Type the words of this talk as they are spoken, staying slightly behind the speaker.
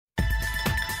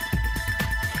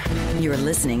You're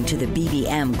listening to the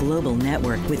BBM Global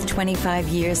Network with 25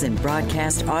 years in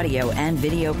broadcast audio and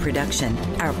video production.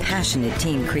 Our passionate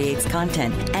team creates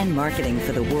content and marketing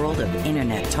for the world of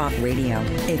Internet Talk Radio.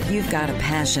 If you've got a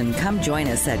passion, come join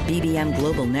us at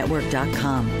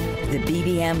bbmglobalnetwork.com. The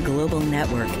BBM Global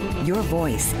Network. Your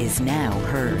voice is now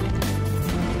heard.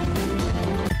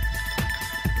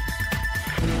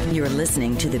 You're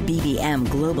listening to the BBM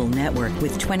Global Network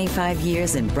with 25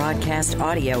 years in broadcast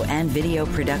audio and video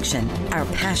production. Our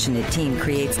passionate team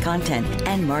creates content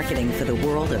and marketing for the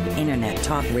world of Internet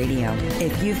Talk Radio.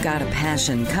 If you've got a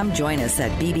passion, come join us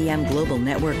at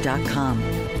bbmglobalnetwork.com.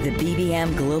 The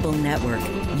BBM Global Network.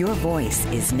 Your voice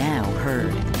is now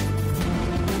heard.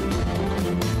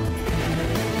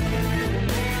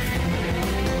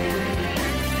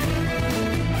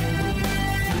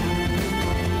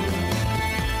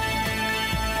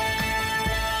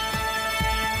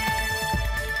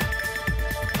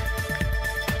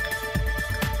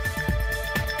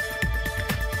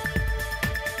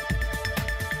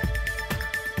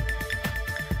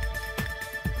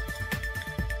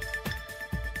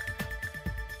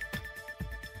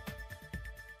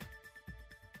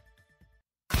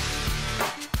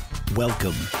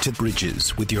 Welcome to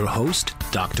Bridges with your host,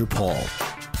 Dr. Paul.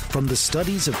 From the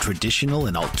studies of traditional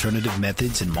and alternative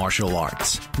methods in martial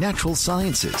arts, natural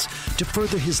sciences, to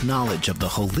further his knowledge of the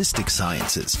holistic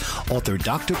sciences, author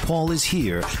Dr. Paul is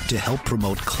here to help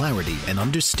promote clarity and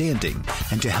understanding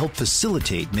and to help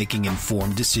facilitate making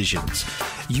informed decisions.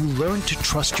 You learn to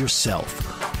trust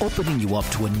yourself, opening you up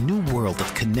to a new world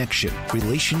of connection,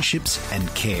 relationships,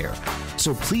 and care.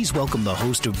 So please welcome the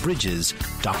host of Bridges,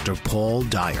 Dr. Paul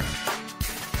Dyer.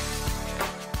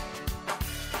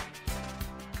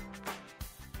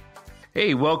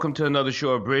 Hey, welcome to another show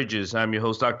of Bridges. I'm your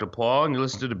host, Dr. Paul, and you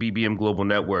listen to the BBM Global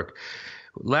Network.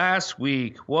 Last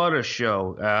week, what a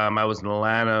show. I was in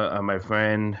Atlanta. My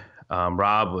friend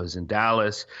Rob was in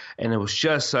Dallas, and it was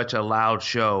just such a loud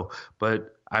show.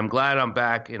 But I'm glad I'm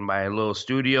back in my little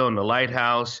studio in the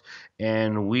Lighthouse,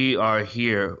 and we are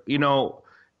here. You know,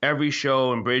 every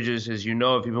show in Bridges, as you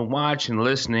know, if you've been watching,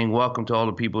 listening, welcome to all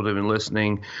the people that have been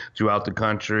listening throughout the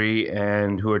country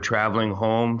and who are traveling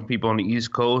home. People on the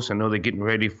East Coast, I know they're getting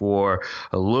ready for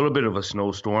a little bit of a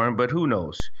snowstorm, but who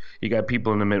knows? You got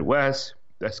people in the Midwest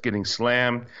that's getting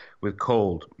slammed with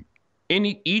cold.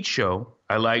 In each show,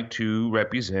 I like to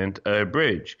represent a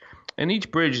bridge. And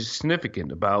each bridge is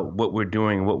significant about what we're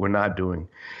doing and what we're not doing.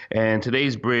 And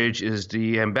today's bridge is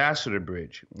the Ambassador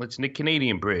Bridge. It's the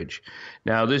Canadian bridge.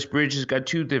 Now, this bridge has got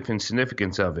two different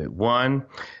significance of it. One,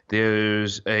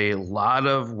 there's a lot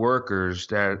of workers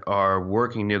that are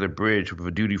working near the bridge with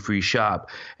a duty-free shop.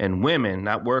 And women,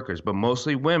 not workers, but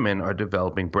mostly women, are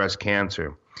developing breast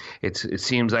cancer. It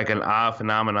seems like an odd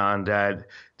phenomenon that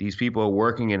these people are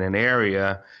working in an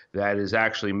area that is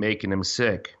actually making them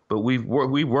sick. But we've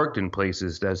worked in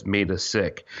places that's made us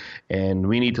sick, and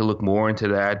we need to look more into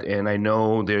that. And I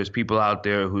know there's people out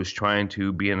there who's trying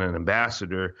to be an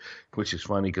ambassador, which is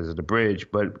funny because of the bridge,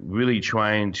 but really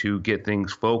trying to get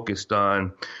things focused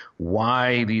on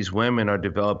why these women are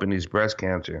developing these breast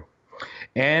cancer.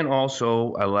 And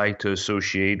also, I like to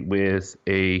associate with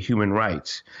a human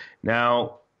rights.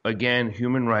 Now, again,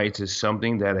 human rights is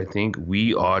something that I think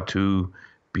we ought to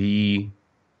be.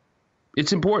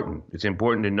 It's important. It's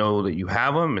important to know that you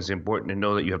have them. It's important to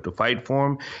know that you have to fight for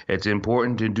them. It's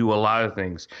important to do a lot of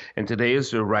things. And today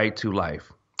is the right to life,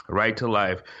 right to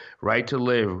life, right to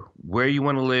live where you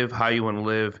want to live, how you want to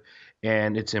live.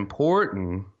 And it's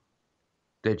important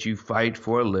that you fight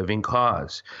for a living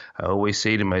cause. I always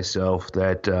say to myself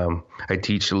that I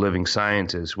teach the living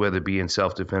sciences, whether it be in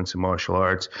self-defense and martial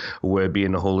arts, or whether it be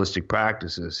in the holistic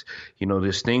practices. You know,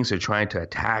 there's things that are trying to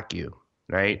attack you,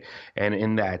 right? And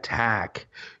in that attack,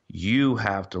 you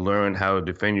have to learn how to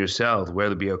defend yourself,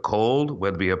 whether it be a cold,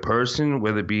 whether it be a person,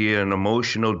 whether it be an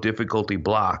emotional difficulty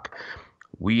block.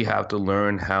 We have to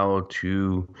learn how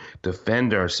to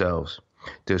defend ourselves.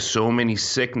 There's so many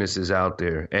sicknesses out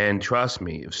there. And trust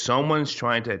me, if someone's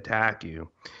trying to attack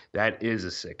you, that is a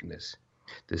sickness.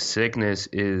 The sickness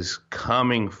is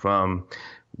coming from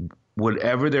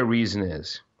whatever their reason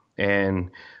is.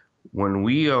 And when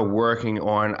we are working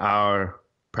on our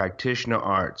practitioner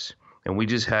arts, and we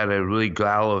just had a really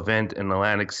gala event in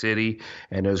Atlantic City,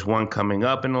 and there's one coming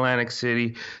up in Atlantic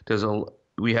City.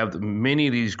 We have many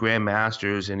of these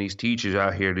grandmasters and these teachers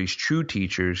out here, these true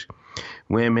teachers,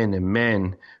 women and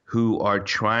men, who are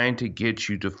trying to get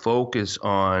you to focus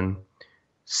on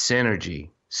synergy,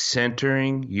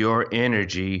 centering your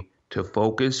energy to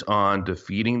focus on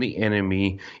defeating the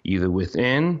enemy either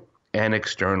within and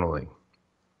externally.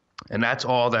 And that's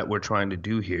all that we're trying to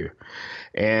do here.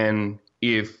 And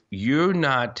if you're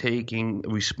not taking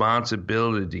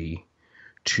responsibility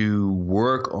to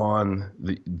work on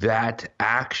that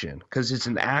action, because it's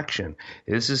an action.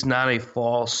 This is not a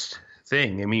false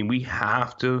thing. I mean, we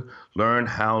have to learn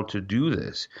how to do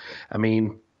this. I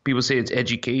mean, people say it's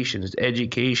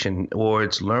education or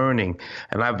it's learning.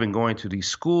 And I've been going to these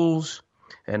schools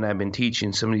and I've been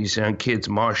teaching some of these young kids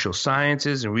martial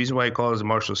sciences. And the reason why I call it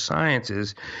martial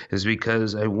sciences is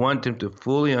because I want them to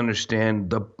fully understand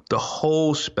the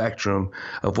whole spectrum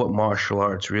of what martial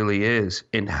arts really is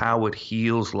and how it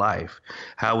heals life,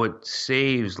 how it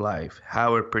saves life,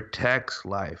 how it protects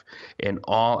life in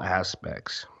all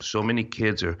aspects. So many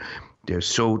kids they're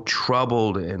so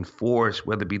troubled and forced,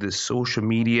 whether it be the social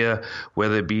media,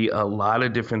 whether it be a lot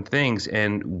of different things.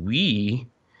 And we,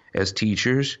 as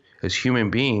teachers, as human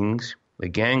beings,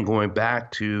 again, going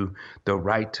back to the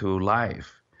right to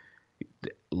life.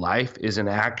 Life is an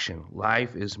action.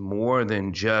 Life is more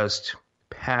than just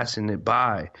passing it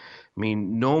by. I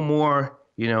mean, no more,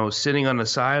 sitting on the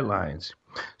sidelines.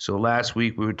 So last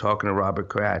week we were talking to Robert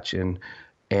Cratch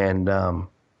and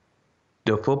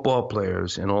the football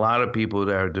players and a lot of people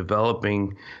that are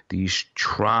developing these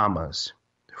traumas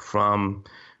from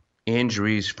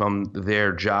injuries from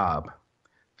their job,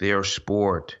 their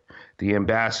sport, the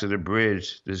Ambassador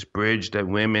Bridge, this bridge that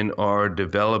women are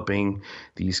developing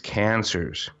these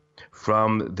cancers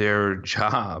from their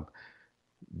job.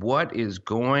 What is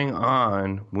going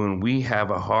on when we have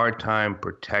a hard time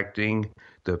protecting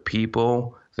the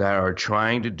people that are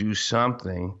trying to do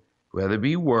something, whether it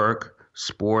be work,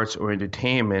 sports, or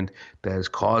entertainment, that is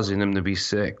causing them to be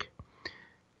sick?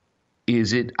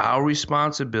 Is it our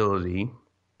responsibility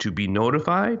to be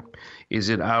notified? Is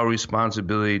it our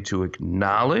responsibility to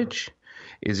acknowledge?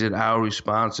 Is it our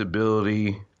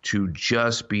responsibility to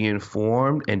just be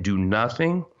informed and do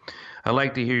nothing? I'd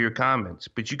like to hear your comments,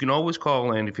 but you can always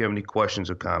call in if you have any questions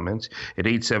or comments at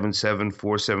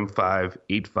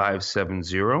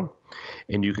 877-475-8570.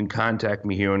 And you can contact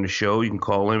me here on the show. You can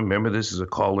call in. Remember, this is a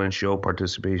call-in show,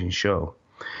 participation show.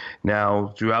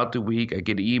 Now, throughout the week, I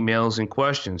get emails and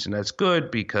questions, and that's good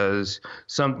because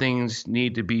some things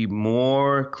need to be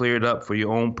more cleared up for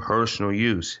your own personal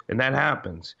use, and that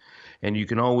happens. And you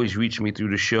can always reach me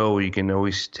through the show. You can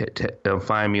always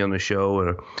find me on the show,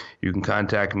 or you can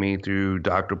contact me through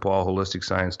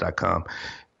drpaulholisticscience.com.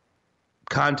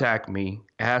 Contact me,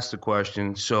 ask the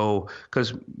question,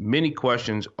 because many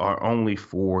questions are only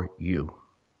for you,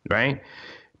 right?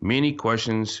 Many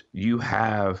questions you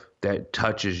have that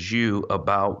touches you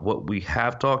about what we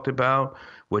have talked about,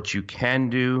 what you can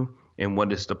do, and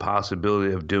what is the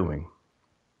possibility of doing.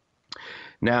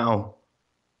 Now,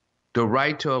 the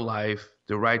right to a life,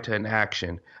 the right to an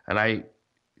action, and I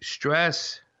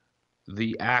stress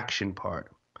the action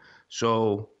part.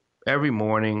 So every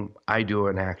morning I do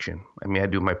an action. I mean, I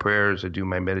do my prayers, I do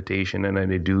my meditation, and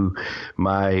then I do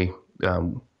my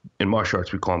in martial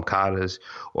arts, we call them katas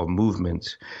or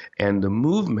movements. And the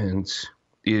movements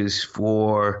is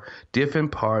for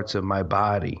different parts of my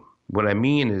body. What I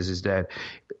mean is that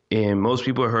most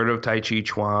people have heard of Tai Chi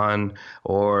Chuan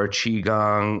or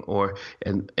Qigong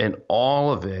and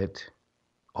all of it,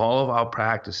 all of our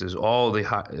practices, all the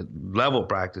high level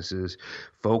practices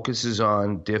focuses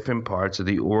on different parts of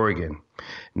the organ.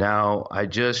 Now, I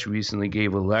just recently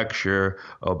gave a lecture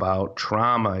about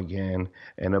trauma again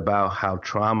and about how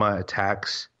trauma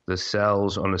attacks the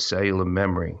cells on the cellular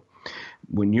memory.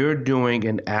 When you're doing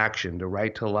an action, the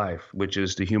right to life, which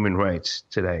is the human rights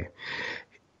today,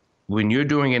 when you're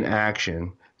doing an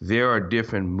action, there are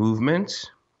different movements,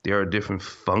 there are different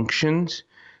functions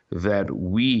that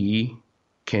we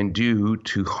can do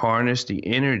to harness the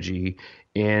energy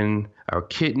in our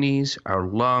kidneys, our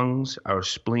lungs, our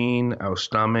spleen, our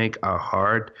stomach, our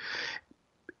heart.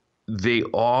 They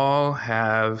all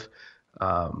have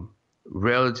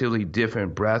relatively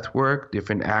different breath work,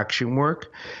 different action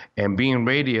work, and being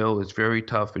radio is very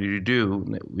tough for you to do.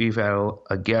 We've had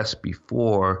a guest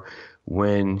before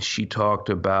when she talked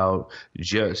about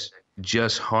just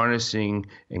harnessing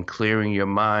and clearing your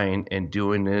mind and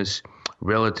doing this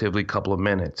relatively couple of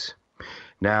minutes.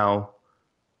 Now,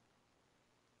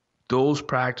 those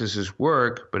practices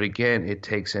work, but again, it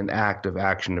takes an act of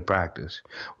action to practice.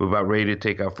 We're about ready to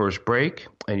take our first break,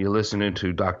 and you're listening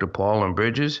to Dr. Paul on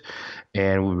Bridges,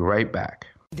 and we'll be right back.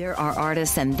 There are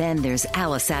artists, and then there's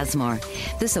Alice Asmar.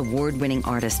 This award-winning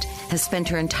artist has spent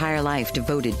her entire life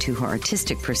devoted to her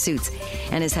artistic pursuits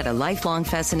and has had a lifelong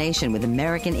fascination with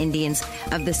American Indians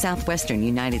of the southwestern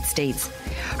United States.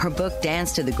 Her book,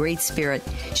 Dance to the Great Spirit,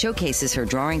 showcases her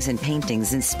drawings and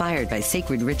paintings inspired by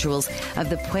sacred rituals of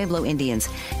the Pueblo Indians,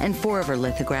 and 4 of her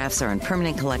lithographs are in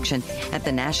permanent collection at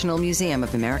the National Museum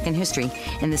of American History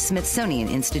and the Smithsonian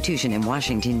Institution in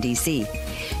Washington, D.C.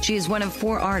 She is one of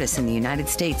 4 artists in the United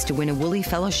States to win a Woolley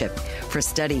Fellowship for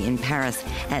study in Paris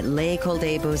at l'École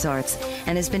des Beaux-Arts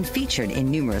and has been featured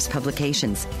in numerous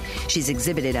publications. She's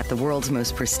exhibited at the world's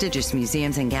most prestigious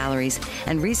museums and galleries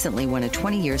and recently won a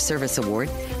 20-year service award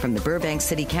from the Burbank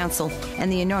City Council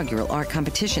and the inaugural art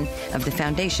competition of the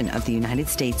Foundation of the United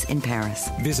States in Paris.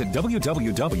 Visit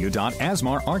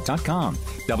www.asmarart.com,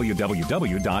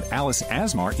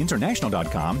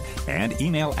 www.aliceasmarinternational.com, and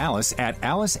email Alice at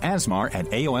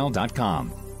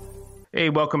aliceasmar@aol.com. Hey,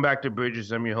 welcome back to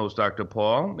Bridges. I'm your host, Dr.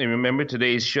 Paul. And remember,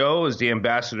 today's show is the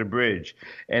Ambassador Bridge.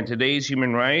 And today's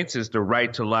human rights is the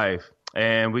right to life.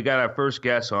 And we got our first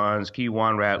guest on, is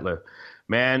Keiwan Ratliff.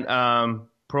 Man,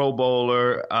 Pro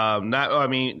Bowler. I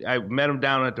met him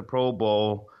down at the Pro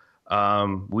Bowl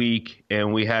week,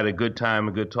 and we had a good time,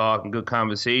 a good talk, and good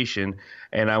conversation.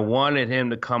 And I wanted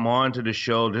him to come on to the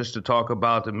show just to talk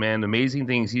about the amazing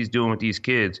things he's doing with these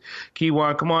kids.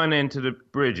 Keiwan, come on into the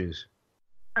Bridges.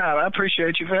 I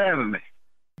appreciate you for having me.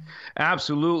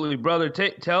 Absolutely, brother.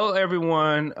 Tell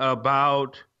everyone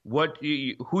about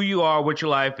who you are, what your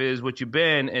life is, what you've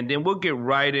been, and then we'll get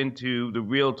right into the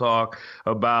real talk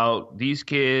about these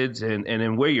kids and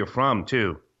then where you're from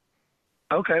too.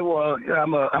 Okay, well,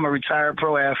 I'm a retired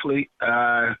pro athlete.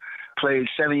 I played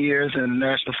 7 years in the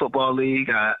National Football League.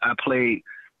 I played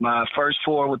my first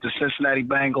 4 with the Cincinnati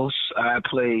Bengals. I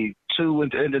played 2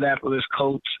 with the Indianapolis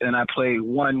Colts, and I played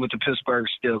 1 with the Pittsburgh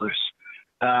Steelers.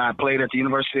 I played at the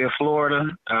University of Florida.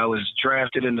 I was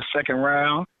drafted in the 2nd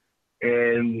round,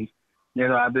 and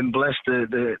I've been blessed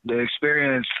to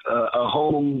experience a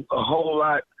whole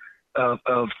lot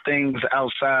of things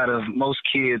outside of most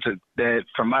kids that,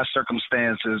 from my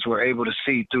circumstances, were able to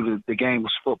see through the game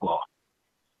of football.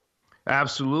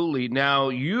 Absolutely. Now,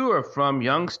 you are from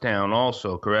Youngstown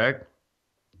also, correct?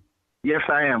 Yes,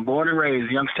 I am. Born and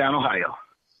raised Youngstown, Ohio.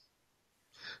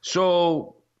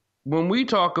 So when we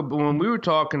were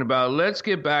talking about, let's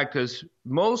get back, because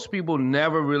most people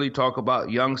never really talk about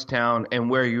Youngstown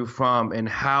and where you're from and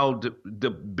how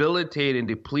debilitated and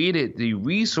depleted the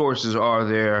resources are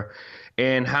there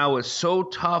and how it's so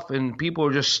tough and people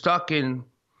are just stuck in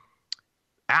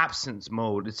absence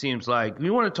mode, it seems like.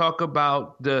 You want to talk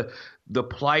about the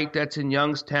plight that's in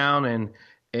Youngstown and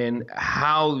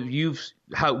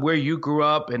where you grew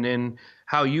up and then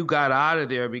how you got out of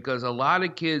there, because a lot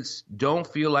of kids don't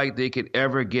feel like they could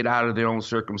ever get out of their own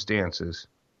circumstances.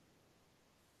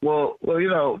 Well,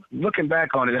 looking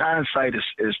back on it, hindsight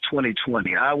is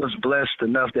 20/20. I was blessed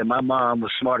enough that my mom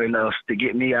was smart enough to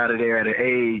get me out of there at an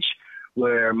age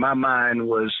where my mind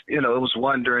was, it was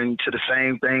wandering to the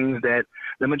same things that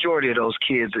the majority of those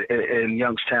kids in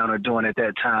Youngstown are doing at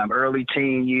that time. Early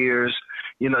teen years,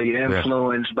 you're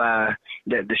influenced by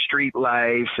the street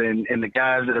life and the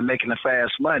guys that are making the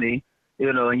fast money,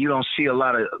 and you don't see a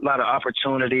lot of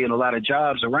opportunity and a lot of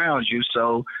jobs around you.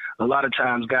 So a lot of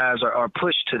times guys are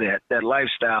pushed to that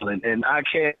lifestyle. And I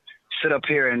can't sit up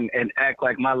here and act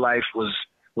like my life was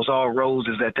all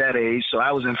roses at that age. So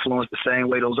I was influenced the same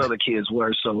way those other kids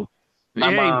were. So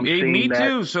my mom seen me that.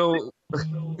 too. So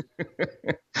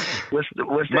what's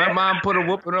that? My mom put a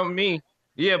whooping on me.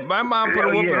 Yeah, my mom put a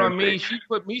whooping on me. She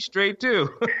put me straight too.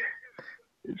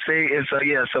 See, and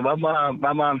so my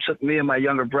mom took me and my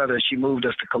younger brother. She moved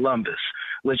us to Columbus,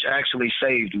 which actually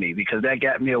saved me because that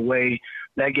got me away.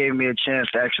 That gave me a chance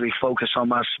to actually focus on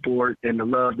my sport and the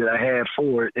love that I had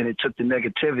for it, and it took the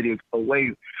negativity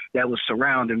away that was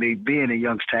surrounding me being in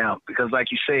Youngstown. Because, like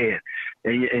you said,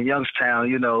 in Youngstown,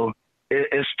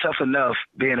 it's tough enough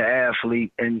being an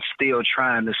athlete and still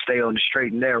trying to stay on the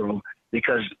straight and narrow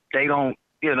because they don't,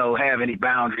 have any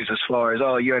boundaries as far as,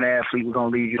 oh, you're an athlete, we're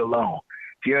going to leave you alone.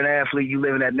 If you're an athlete, you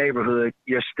live in that neighborhood,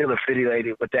 you're still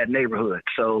affiliated with that neighborhood.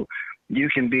 So you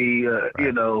can be,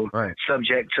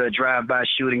 subject to a drive-by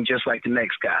shooting just like the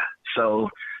next guy.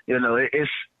 So,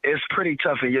 it's pretty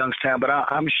tough in Youngstown, but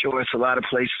I'm sure it's a lot of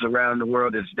places around the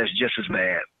world that's just as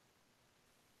bad.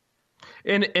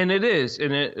 And it is,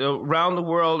 around the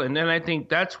world. And then I think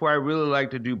that's why I really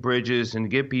like to do Bridges and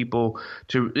get people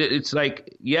to, it's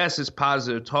like, yes, it's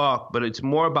positive talk, but it's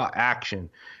more about action.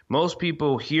 most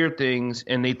people hear things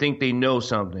and they think they know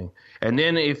something. And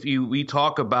then if we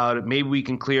talk about it, maybe we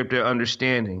can clear up their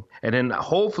understanding. And then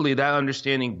hopefully that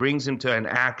understanding brings them to an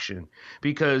action.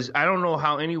 Because I don't know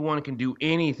how anyone can do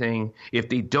anything if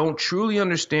they don't truly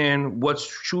understand what's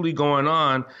truly going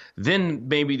on, then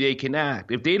maybe they can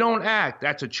act. If they don't act,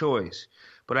 that's a choice.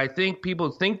 But I think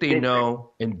people think they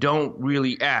know and don't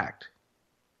really act.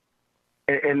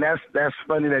 And that's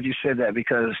funny that you said that,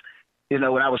 because when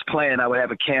I was playing, I would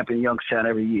have a camp in Youngstown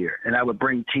every year, and I would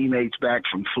bring teammates back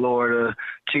from Florida,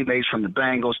 teammates from the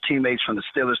Bengals, teammates from the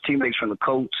Steelers, teammates from the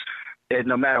Colts, and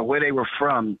no matter where they were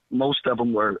from, most of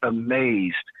them were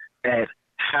amazed at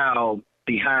how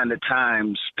behind the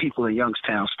times people in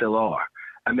Youngstown still are.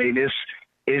 I mean,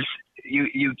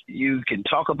 you can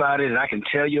talk about it and I can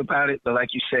tell you about it, but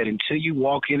like you said, until you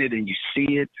walk in it and you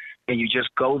see it and you just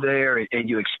go there and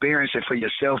you experience it for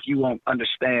yourself, you won't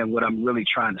understand what I'm really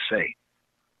trying to say.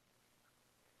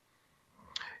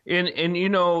 And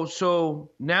so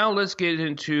now let's get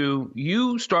into,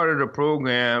 you started a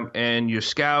program and you're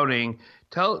scouting.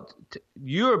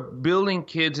 You're building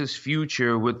kids'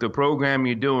 future with the program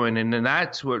you're doing, and then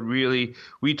that's what really,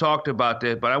 we talked about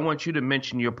that, but I want you to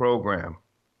mention your program.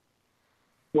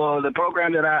 Well, the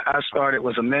program that I started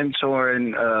was a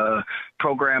mentoring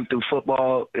program through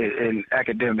football and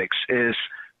academics. Is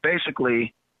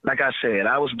basically, like I said,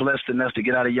 I was blessed enough to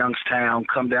get out of Youngstown,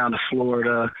 come down to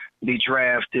Florida, be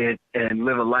drafted, and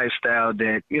live a lifestyle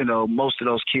that, most of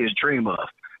those kids dream of.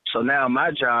 So now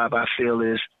my job, I feel,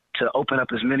 is to open up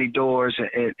as many doors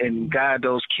and guide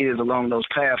those kids along those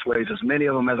pathways, as many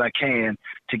of them as I can,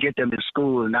 to get them to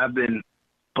school. And I've been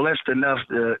blessed enough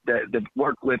to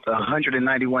work with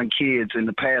 191 kids in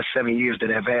the past 7 years that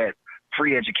have had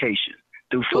free education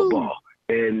through football.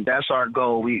 Ooh. And that's our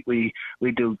goal. We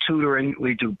do tutoring,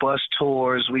 we do bus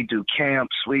tours, we do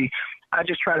camps. I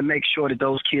just try to make sure that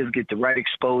those kids get the right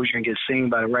exposure and get seen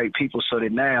by the right people, so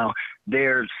that now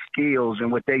their skills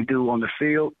and what they do on the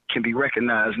field can be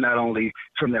recognized not only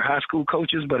from their high school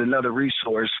coaches, but another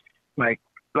resource like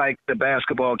the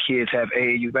basketball kids have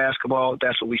AAU basketball.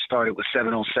 That's what we started with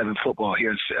 7-on-7 football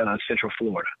here in Central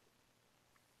Florida.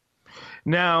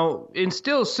 Now, in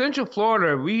still Central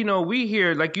Florida, we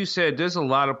hear, like you said, there's a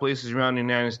lot of places around the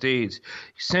United States.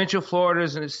 Central Florida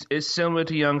is similar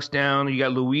to Youngstown. You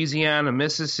got Louisiana,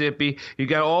 Mississippi. You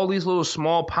got all these little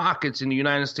small pockets in the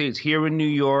United States, here in New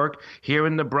York, here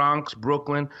in the Bronx,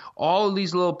 Brooklyn, all of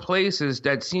these little places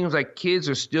that seems like kids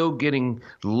are still getting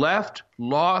left,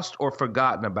 lost, or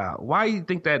forgotten about. Why do you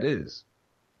think that is?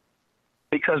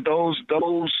 Because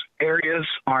those areas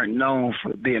aren't known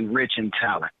for being rich in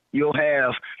talent. You'll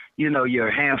have,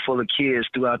 your handful of kids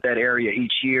throughout that area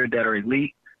each year that are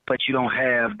elite, but you don't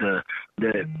have the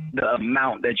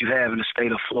amount that you have in the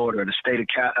state of Florida, or the state of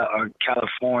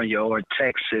California, or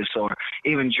Texas, or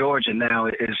even Georgia now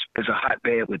is a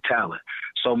hotbed with talent.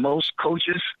 So most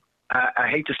coaches, I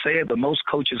hate to say it, but most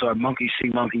coaches are monkey see,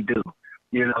 monkey do.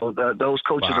 Those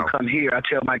coaches will come here. I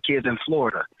tell my kids in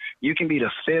Florida, you can be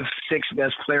the 5th, 6th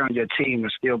best player on your team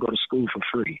and still go to school for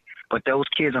free. But those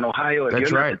kids in Ohio, if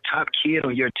you're not the top kid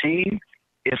on your team,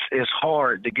 it's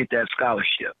hard to get that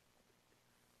scholarship.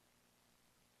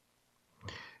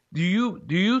 Do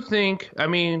you think,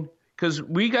 because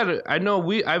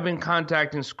I've been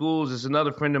contacting schools. There's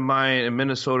another friend of mine in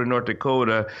Minnesota, North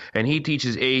Dakota, and he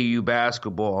teaches AAU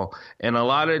basketball. And a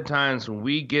lot of times when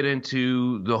we get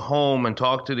into the home and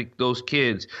talk to those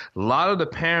kids, a lot of the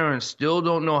parents still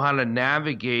don't know how to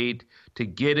navigate to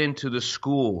get into the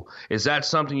school. Is that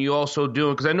something you also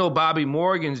doing? Because I know Bobby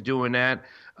Morgan's doing that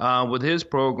with his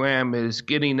program, is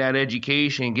getting that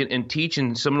education and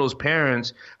teaching some of those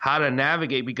parents how to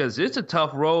navigate, because it's a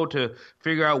tough road to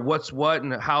figure out what's what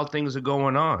and how things are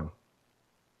going on.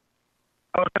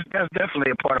 Oh, that's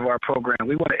definitely a part of our program.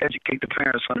 We want to educate the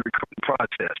parents on the recruitment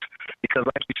process, because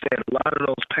like you said, a lot of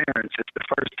those parents, it's the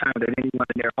first time that anyone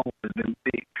in their home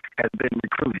has been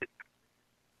recruited.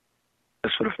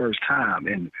 That's for the first time.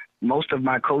 And most of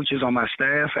my coaches on my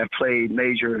staff have played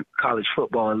major college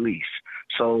football at least.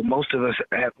 So most of us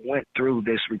have went through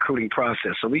this recruiting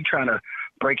process. So we try to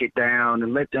break it down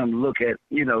and let them look at,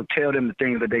 tell them the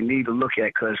things that they need to look at,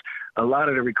 because a lot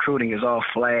of the recruiting is all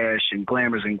flash and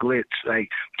glamours and glitz, to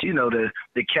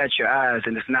catch your eyes,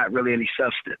 and it's not really any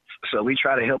substance. So we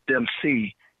try to help them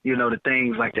see, the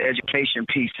things like the education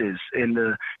pieces and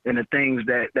the things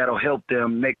that'll help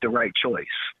them make the right choice.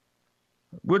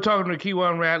 We're talking to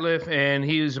Keiwan Ratliff, and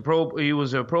he was a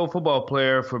pro football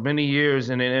player for many years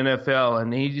in the NFL,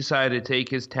 and he decided to take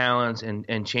his talents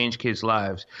and change kids'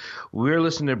 lives. We're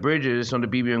listening to Bridges on the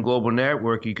BBM Global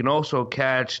Network. You can also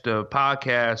catch the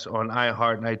podcast on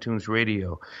iHeart and iTunes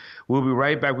Radio. We'll be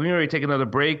right back. We're going to take another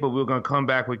break, but we're going to come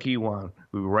back with Keiwan.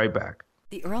 We'll be right back.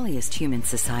 The earliest human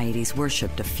societies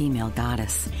worshipped a female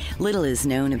goddess. Little is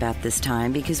known about this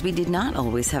time because we did not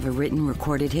always have a written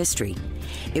recorded history.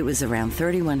 It was around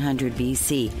 3100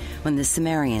 BC when the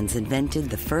Sumerians invented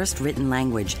the first written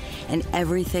language, and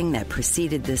everything that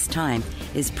preceded this time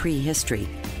is prehistory.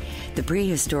 The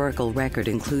prehistorical record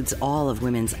includes all of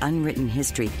women's unwritten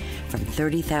history from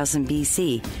 30,000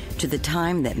 BC to the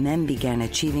time that men began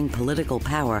achieving political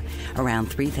power around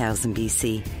 3000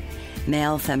 BC.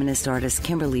 Male feminist artist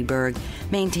Kimberly Berg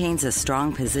maintains a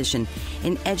strong position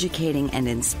in educating and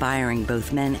inspiring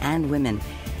both men and women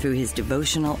through his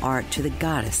devotional art to the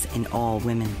goddess in all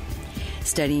women.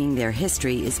 Studying their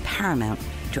history is paramount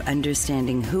to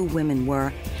understanding who women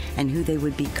were and who they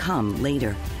would become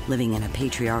later living in a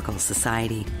patriarchal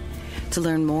society. To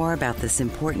learn more about this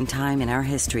important time in our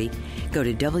history, go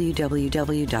to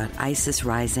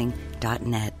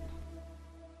www.isisrising.net.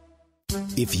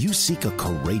 If you seek a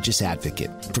courageous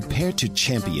advocate prepared to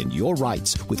champion your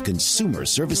rights with consumer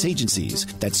service agencies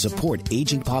that support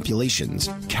aging populations,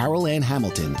 Carol Ann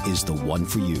Hamilton is the one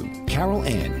for you. Carol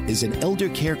Ann is an elder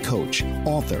care coach,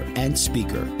 author, and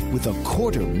speaker with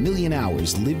 250,000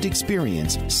 hours lived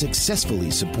experience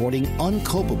successfully supporting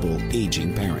uncopable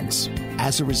aging parents.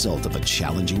 As a result of a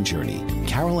challenging journey,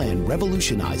 Carol Ann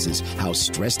revolutionizes how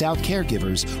stressed out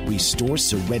caregivers restore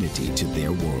serenity to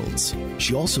their worlds.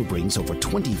 She also brings over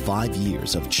 25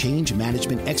 years of change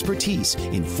management expertise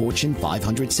in Fortune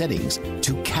 500 settings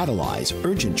to catalyze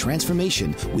urgent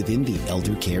transformation within the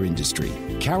elder care industry.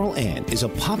 Carol Ann is a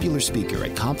popular speaker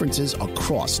at conferences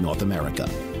across North America.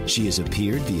 She has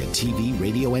appeared via TV,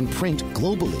 radio, and print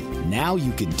globally. Now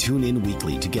you can tune in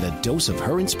weekly to get a dose of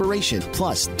her inspiration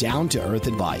plus down-to-earth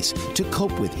advice to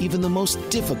cope with even the most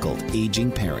difficult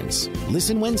aging parents.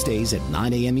 Listen Wednesdays at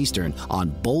 9 a.m. Eastern on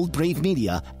Bold Brave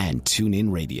Media and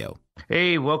TuneIn Radio.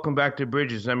 Hey, welcome back to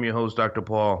Bridges. I'm your host, Dr.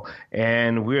 Paul,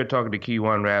 and we're talking to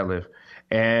Keiwan Ratliff.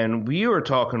 And we were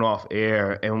talking off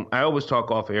air, and I always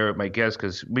talk off air with my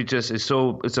guests because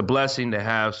it's a blessing to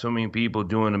have so many people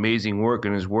doing amazing work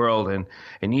in this world. And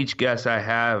each guest I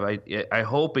have, I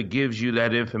hope it gives you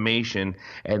that information,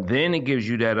 and then it gives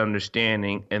you that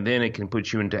understanding, and then it can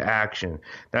put you into action.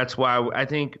 That's why I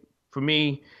think, for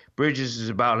me, Bridges is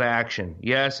about action.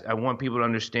 Yes, I want people to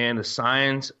understand the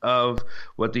science of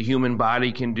what the human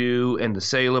body can do and the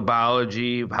cellular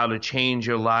biology of how to change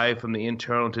your life from the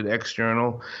internal to the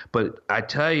external. But I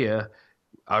tell you,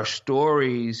 our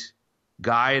stories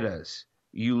guide us.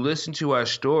 You listen to our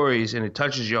stories and it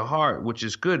touches your heart, which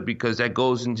is good because that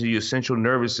goes into your central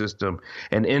nervous system.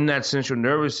 And in that central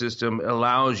nervous system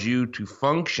allows you to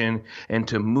function and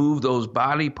to move those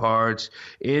body parts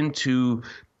into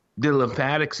the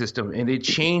lymphatic system, and it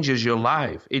changes your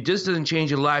life. It just doesn't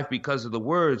change your life because of the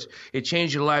words. It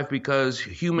changes your life because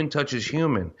human touches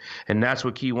human, and that's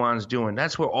what Keiwan's doing.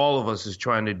 That's what all of us is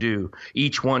trying to do.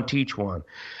 Each one teach one.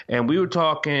 And we were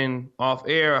talking off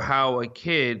air how a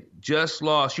kid just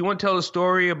lost. You want to tell the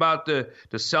story about the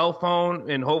cell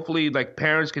phone, and hopefully like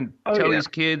parents can tell these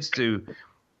kids to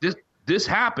this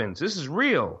happens. This is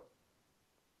real.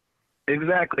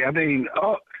 Exactly. I mean,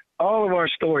 all of our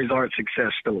stories aren't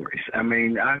success stories. I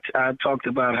mean, I talked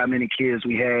about how many kids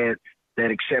we had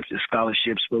that accepted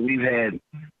scholarships, but we've had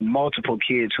multiple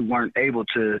kids who weren't able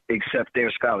to accept their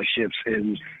scholarships.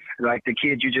 And like the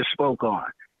kid you just spoke on,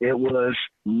 it was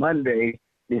Monday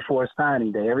before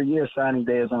signing day. Every year signing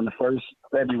day is on the first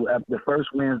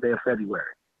Wednesday of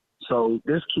February. So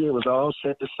this kid was all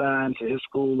set to sign to his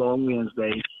school on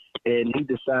Wednesday, and he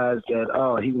decides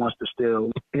that, he wants to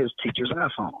steal his teacher's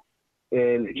iPhone.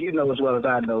 And you know as well as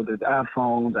I know that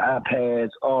iPhones,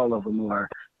 iPads, all of them are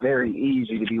very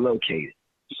easy to be located.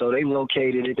 So they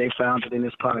located it, they found it in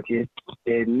his pocket,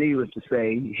 and needless to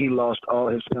say, he lost all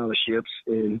his scholarships,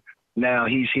 and now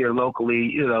he's here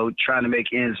locally, trying to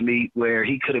make ends meet where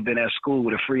he could have been at school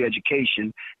with a free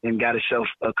education and got himself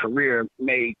a career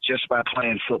made just by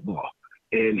playing football.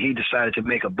 And he decided to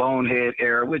make a bonehead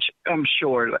error, which I'm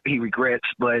sure he regrets,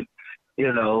 but, he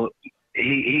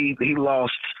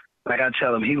lost. Like I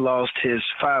tell him, he lost his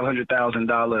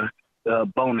 $500,000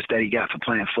 bonus that he got for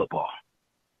playing football.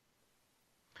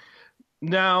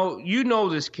 Now, you know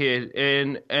this kid,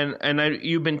 and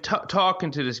you've been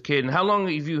talking to this kid. And how long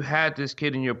have you had this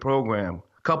kid in your program?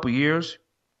 A couple years?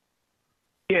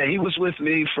 Yeah, he was with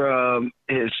me from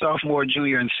his sophomore,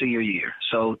 junior, and senior year,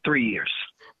 so 3 years.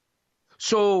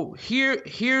 So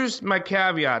here's my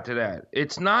caveat to that.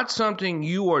 It's not something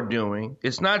you are doing.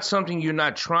 It's not something you're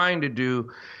not trying to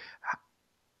do.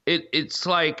 It's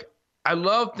like, I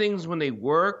love things when they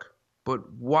work,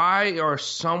 but why are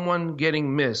someone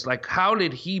getting missed? Like, how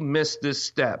did he miss this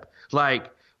step?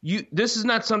 Like, this is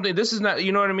not,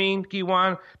 you know what I mean,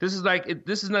 Keiwan? This is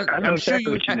not, I'm sure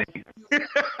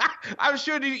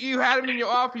you had him in your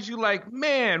office. You're like,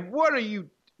 man,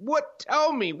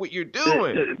 tell me what you're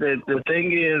doing. The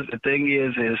thing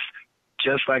is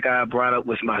just like I brought up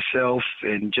with myself,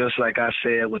 and just like I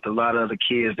said with a lot of other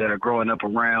kids that are growing up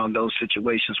around those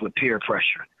situations with peer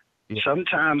pressure. Yeah.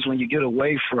 Sometimes when you get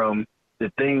away from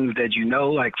the things that you know,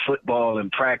 like football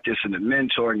and practice and the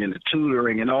mentoring and the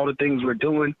tutoring and all the things we're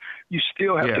doing, you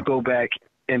still have to go back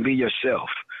and be yourself.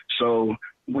 So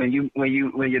when you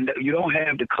don't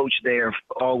have the coach there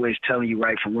always telling you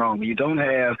right from wrong, when you don't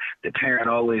have the parent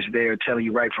always there telling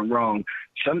you right from wrong,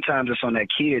 sometimes it's on that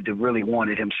kid to really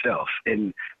want it himself.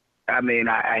 And I mean,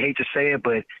 I hate to say it,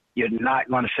 but you're not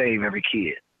going to save every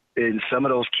kid. And some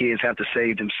of those kids have to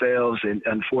save themselves. And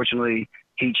unfortunately,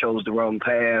 he chose the wrong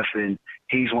path. And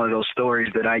he's one of those stories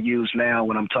that I use now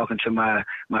when I'm talking to my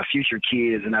future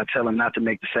kids, and I tell them not to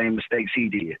make the same mistakes he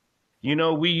did. You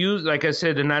know, we use, like I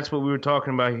said, and that's what we were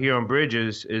talking about here on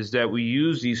Bridges, is that we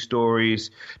use these stories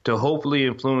to hopefully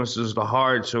influence the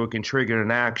heart so it can trigger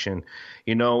an action,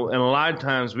 you know, and a lot of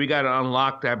times we got to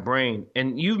unlock that brain.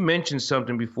 And you've mentioned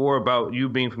something before about you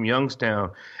being from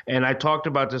Youngstown, and I talked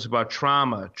about this about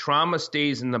trauma. Trauma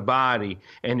stays in the body,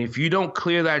 and if you don't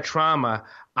clear that trauma,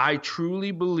 I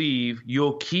truly believe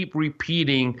you'll keep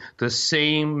repeating the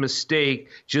same mistake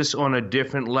just on a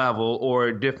different level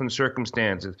or different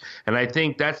circumstances. And I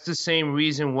think that's the same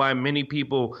reason why many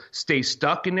people stay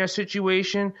stuck in their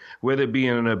situation, whether it be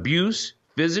an abuse,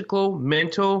 physical,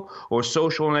 mental, or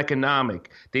social and economic.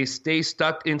 They stay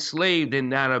stuck, enslaved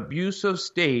in that abusive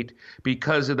state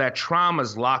because of that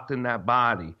trauma's locked in that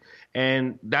body.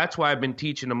 And that's why I've been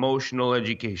teaching emotional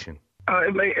education.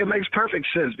 It makes perfect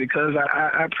sense, because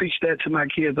I preach that to my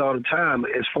kids all the time.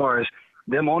 As far as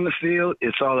them on the field,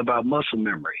 it's all about muscle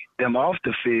memory. Them off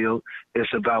the field,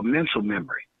 it's about mental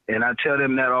memory. And I tell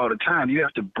them that all the time. You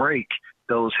have to break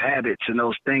those habits and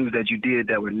those things that you did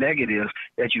that were negative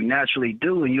that you naturally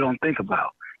do and you don't think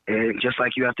about. And just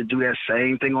like you have to do that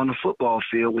same thing on the football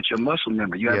field with your muscle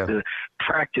memory. You have to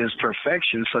practice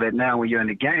perfection so that now when you're in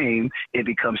the game, it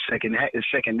becomes second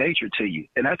nature to you.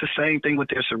 And that's the same thing with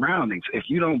their surroundings. If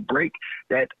you don't break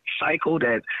that cycle,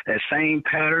 that same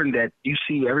pattern that you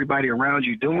see everybody around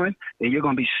you doing, then you're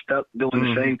going to be stuck doing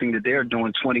the same thing that they're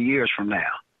doing 20 years from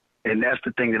now. And that's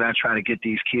the thing that I try to get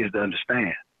these kids to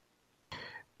understand.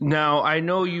 Now, I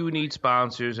know you need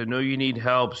sponsors. I know you need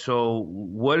help. So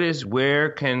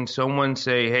where can someone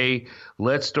say, hey,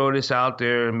 let's throw this out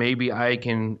there. Maybe I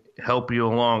can help you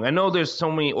along. I know there's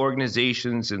so many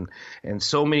organizations and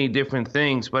so many different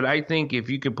things, but I think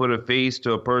if you could put a face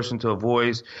to a person, to a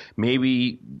voice,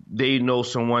 maybe they know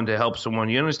someone to help someone.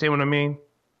 You understand what I mean?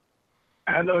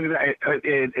 I know that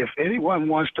if anyone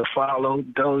wants to follow,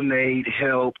 donate,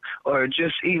 help, or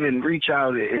just even reach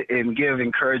out and give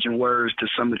encouraging words to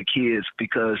some of the kids,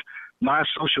 because my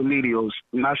social medias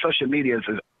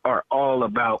are all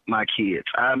about my kids.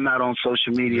 I'm not on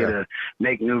social media to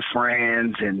make new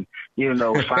friends and,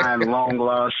 find long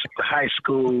lost high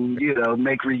school,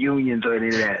 make reunions or any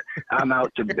of that. I'm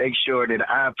out to make sure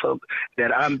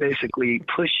that I'm basically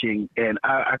pushing, and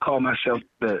I call myself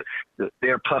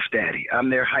their puff daddy.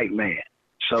 I'm their hype man.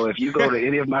 So if you go to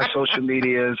any of my social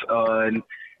medias on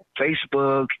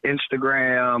Facebook,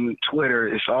 Instagram, Twitter,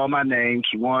 it's all my name,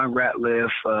 Keiwan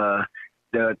Ratliff.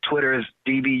 The Twitter is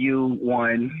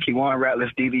DBU1, Keiwan Ratliff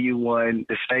DBU1,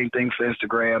 the same thing for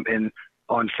Instagram. And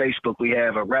on Facebook, we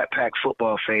have a Rat Pack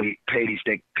football page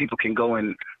that people can go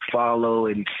and follow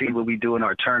and see what we do in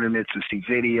our tournaments and see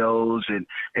videos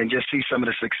and just see some of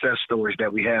the success stories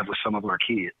that we have with some of our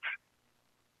kids.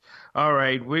 All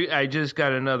right, I just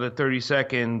got another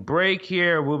 30-second break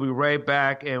here. We'll be right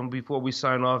back. And before we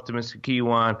sign off to Mr.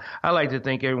 Keiwan, I'd like to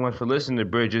thank everyone for listening to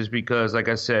Bridges, because, like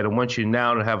I said, I want you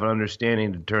now to have an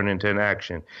understanding to turn into an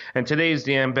action. And today is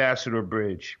the Ambassador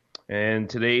Bridge. And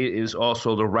today is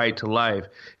also the right to life.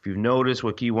 If you've noticed,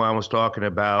 what Keiwan was talking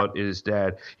about is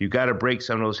that you got to break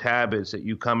some of those habits that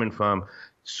you're coming from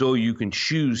so you can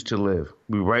choose to live.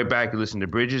 We'll be right back to listen to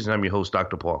Bridges, and I'm your host,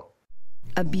 Dr. Paul.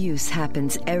 Abuse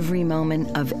happens every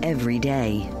moment of every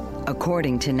day.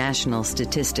 According to national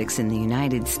statistics in the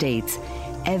United States,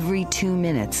 every 2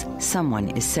 minutes, someone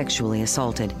is sexually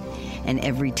assaulted, and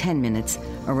every 10 minutes,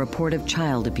 a report of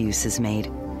child abuse is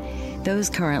made. Those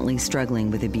currently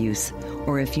struggling with abuse,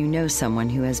 or if you know someone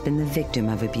who has been the victim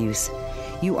of abuse,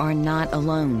 You are not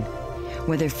alone.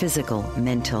 Whether physical,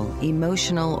 mental,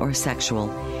 emotional, or sexual,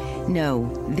 know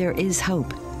there is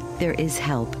hope, there is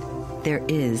help, there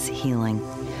is healing.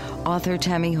 Author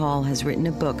Tammy Hall has written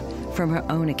a book from her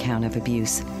own account of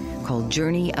abuse called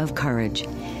Journey of Courage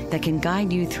that can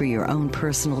guide you through your own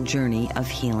personal journey of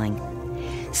healing.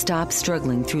 Stop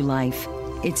struggling through life.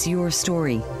 It's your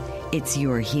story. It's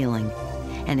your healing.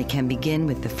 And it can begin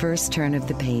with the first turn of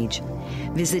the page.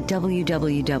 Visit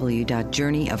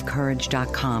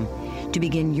www.journeyofcourage.com to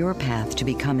begin your path to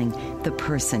becoming the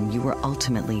person you were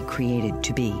ultimately created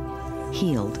to be.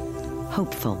 Healed,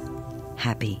 hopeful,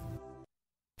 happy.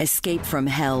 Escape from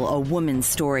Hell, A Woman's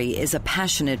Story is a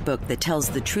passionate book that tells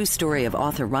the true story of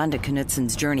author Rhonda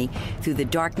Knutsen's journey through the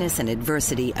darkness and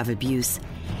adversity of abuse.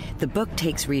 The book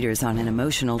takes readers on an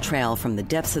emotional trail from the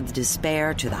depths of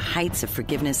despair to the heights of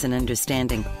forgiveness and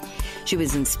understanding. She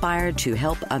was inspired to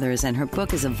help others, and her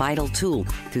book is a vital tool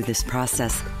through this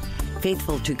process.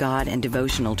 Faithful to God and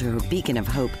devotional to her beacon of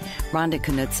hope, Rhonda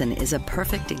Knutsen is a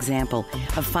perfect example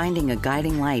of finding a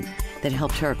guiding light that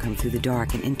helped her come through the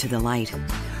dark and into the light.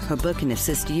 Her book can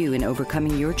assist you in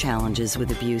overcoming your challenges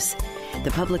with abuse.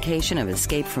 The publication of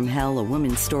Escape from Hell, A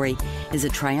Woman's Story is a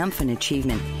triumphant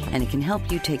achievement, and it can help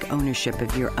you take ownership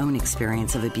of your own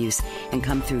experience of abuse and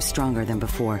come through stronger than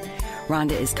before.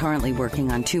 Rhonda is currently working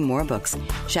on 2 more books,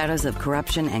 Shadows of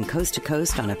Corruption and Coast to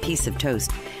Coast on a Piece of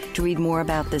Toast. To read more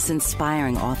about this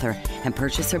inspiring author and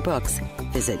purchase her books,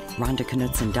 visit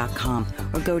RhondaKnutsen.com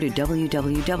or go to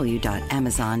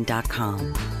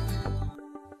www.amazon.com.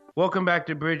 Welcome back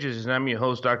to Bridges, and I'm your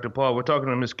host, Dr. Paul. We're talking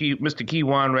to Mr.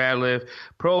 Keiwan Ratliff,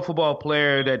 pro football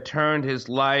player that turned his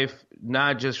life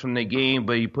not just from the game,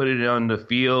 but he put it on the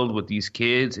field with these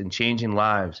kids and changing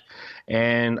lives.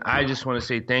 And I just want to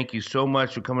say thank you so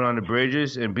much for coming on to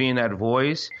Bridges and being that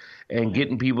voice and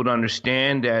getting people to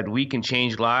understand that we can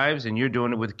change lives, and you're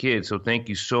doing it with kids. So thank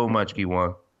you so much,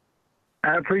 Keiwan.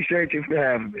 I appreciate you for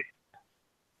having me.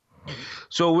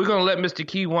 So we're going to let Mr.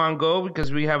 Keiwan go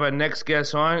because we have our next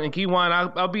guest on. And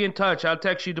Keiwan, I'll be in touch. I'll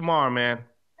text you tomorrow, man.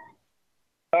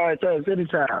 All right, thanks.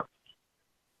 Anytime.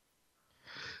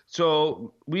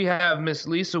 So we have Miss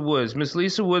Lisa Woods. Miss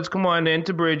Lisa Woods, come on in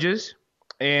to Bridges.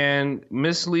 And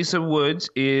Miss Lisa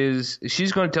Woods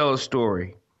she's going to tell a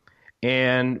story.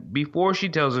 And before she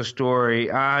tells a story,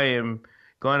 I am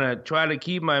going to try to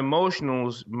keep my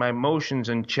emotions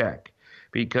in check,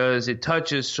 because it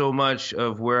touches so much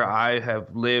of where I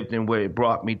have lived and where it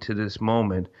brought me to this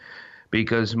moment,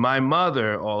 because my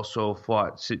mother also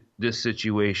fought this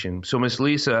situation. So, Miss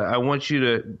Lisa, I want you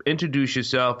to introduce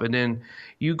yourself, and then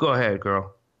you go ahead,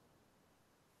 girl.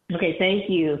 Okay, thank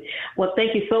you. Well,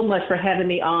 thank you so much for having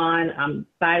me on. I'm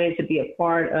excited to be a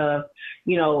part of,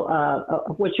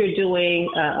 what you're doing,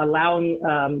 allowing,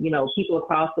 people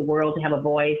across the world to have a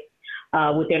voice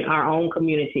within our own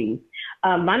communities.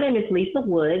 My name is Lisa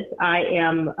Woods. I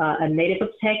am a native of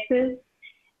Texas,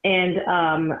 and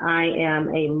I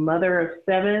am a mother of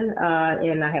 7,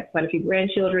 and I have quite a few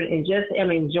grandchildren, and just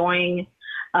am enjoying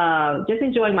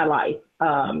my life.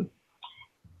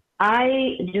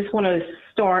 I just want to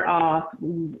start off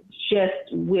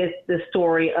just with the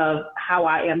story of how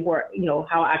I am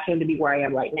how I came to be where I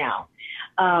am right now.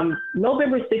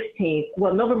 November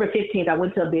 15th, I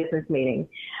went to a business meeting.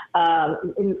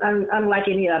 Unlike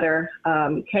any other,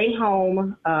 came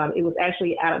home. It was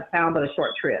actually out of town, but a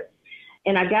short trip.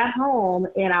 And I got home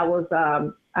and I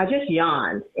just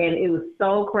yawned. And it was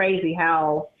so crazy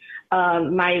how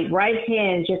my right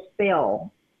hand just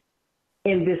fell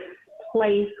in this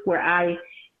place where I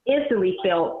instantly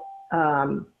felt a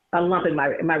lump in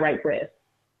my right breast.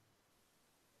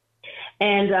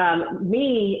 And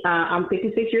I'm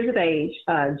 56 years of age,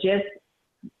 just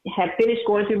had finished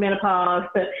going through menopause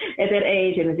at that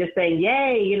age, and just saying,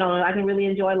 yay, I can really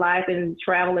enjoy life and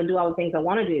travel and do all the things I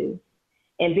want to do.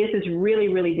 And this has really,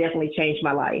 really definitely changed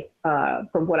my life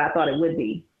from what I thought it would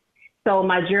be. So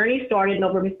my journey started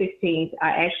November 16th.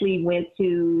 I actually went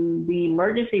to the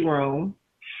emergency room,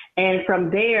 and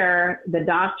from there, the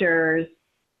doctors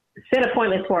set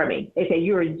appointments for me. They said,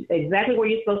 you're exactly where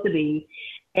you're supposed to be.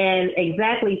 And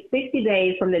exactly 60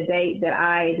 days from the date that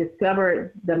I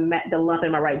discovered the lump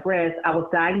in my right breast, I was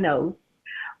diagnosed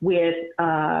with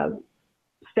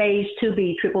stage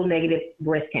 2B triple negative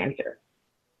breast cancer.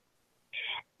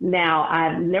 Now,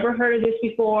 I've never heard of this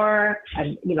before.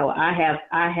 I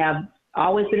have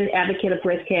always been an advocate of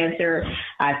breast cancer.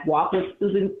 I've walked with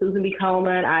Susan B.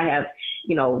 Komen. I have,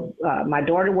 my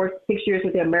daughter worked 6 years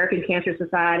with the American Cancer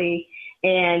Society.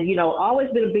 And,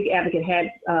 always been a big advocate,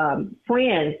 had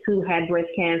friends who had breast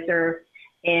cancer,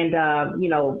 and,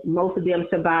 most of them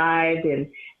survived, and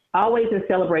always in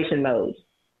celebration mode.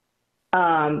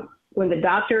 when the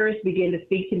doctors began to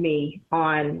speak to me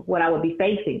on what I would be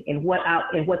facing and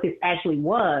what this actually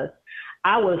was,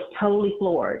 I was totally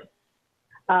floored.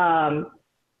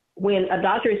 When a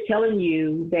doctor is telling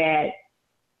you that,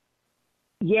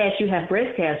 yes, you have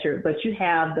breast cancer, but you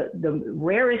have the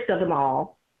rarest of them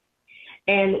all,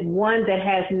 and one that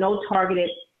has no targeted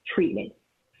treatment,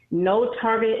 no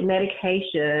targeted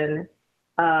medication,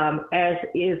 as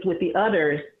is with the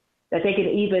others, that they can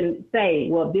even say,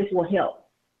 well, this will help.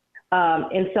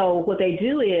 And so what they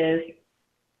do is,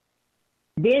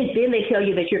 then they tell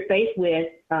you that you're faced with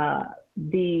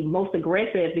the most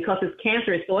aggressive, because this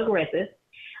cancer is so aggressive.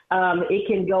 It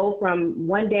can go from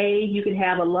one day you can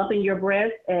have a lump in your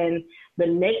breast, and the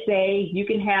next day it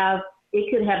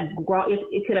could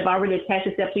have already attached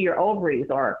itself to your ovaries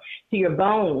or to your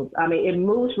bones. I mean, it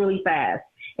moves really fast.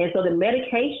 And so the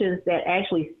medications that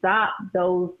actually stop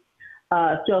those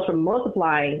cells from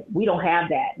multiplying, we don't have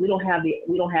that. We don't have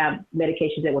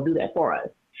medications that will do that for us.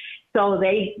 So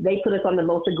they put us on the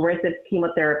most aggressive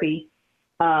chemotherapy,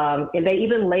 and they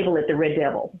even label it the red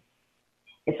devil.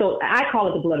 And so I call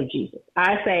it the blood of Jesus.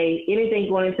 I say anything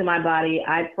going into my body,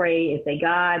 I pray and say,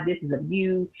 God, this is of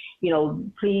you.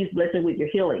 Please bless me with your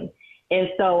healing. And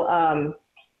so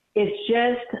it's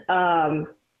just,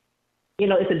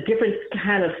 it's a different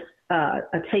kind of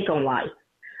a take on life.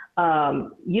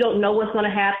 You don't know what's going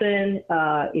to happen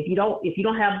if you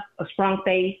don't have a strong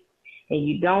faith, and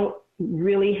you don't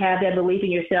really have that belief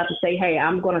in yourself to say, hey,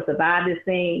 I'm going to survive this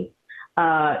thing.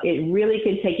 It really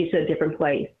can take you to a different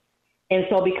place. And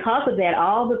so because of that,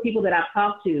 all the people that I've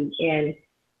talked to, and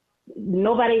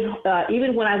nobody,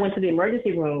 even when I went to the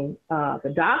emergency room,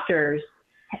 the doctors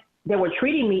that were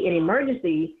treating me in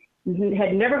emergency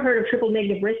had never heard of triple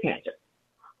negative breast cancer.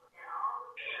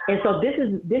 And so this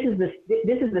is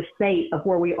the state of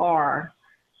where we are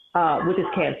with this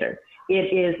cancer.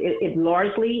 It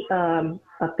largely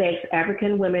affects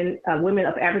African women, women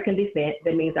of African descent.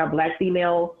 That means our Black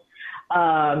females,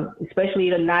 especially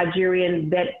the Nigerian,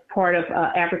 that part of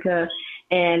Africa,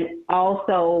 and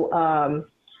also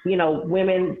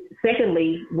women.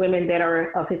 Secondly, women that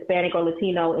are of Hispanic or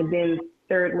Latino, and then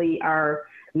thirdly, our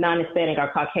non-Hispanic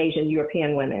or Caucasian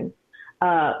European women.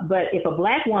 But if a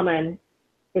Black woman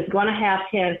is going to have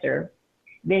cancer,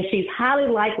 then she's highly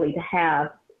likely to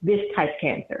have this type of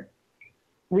cancer.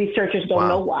 Researchers don't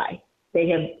know why.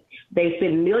 They've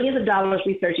spent millions of dollars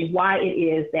researching why it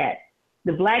is that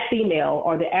the Black female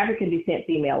or the African descent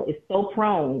female is so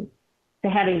prone to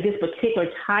having this particular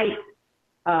type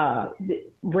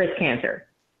breast cancer.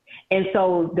 And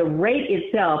so the rate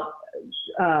itself,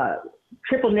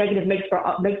 triple negative makes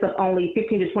up only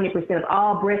 15 to 20% of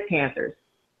all breast cancers,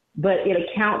 but it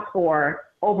accounts for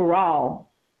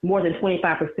overall more than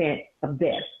 25% of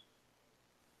deaths.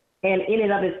 And in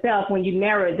and of itself, when you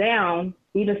narrow it down,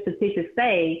 even statistics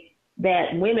say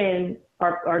that women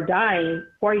are dying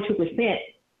 42%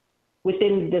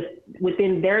 within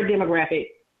their demographic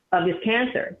of this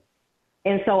cancer.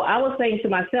 And so I was saying to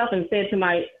myself and said to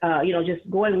my, just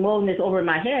mulling this over in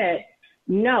my head,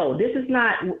 no, this is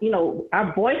not,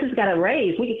 our voices got to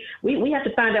raise. We have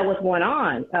to find out what's going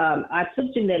on. I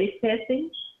took genetics testing.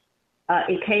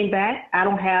 It came back. I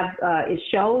don't have, it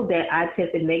showed that I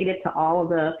tested negative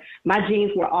to my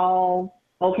genes were all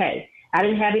okay. I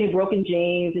didn't have any broken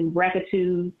genes and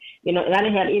BRCA2, and I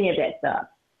didn't have any of that stuff.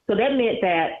 So that meant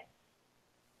that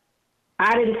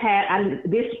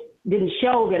this didn't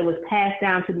show that it was passed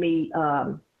down to me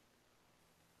from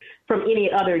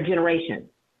any other generation.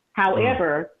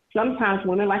 However, sometimes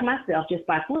women like myself just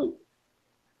by fluke.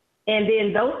 And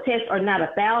then those tests are not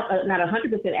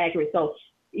 100% accurate. So,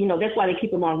 that's why they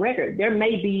keep them on record. It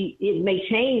may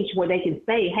change where they can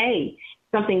say, hey,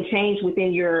 something changed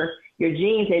within your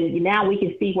genes, and now we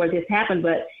can see where this happened.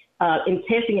 But in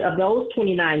testing of those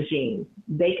 29 genes,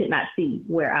 they could not see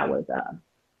where I was,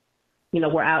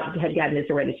 where I had gotten this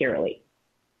hereditarily.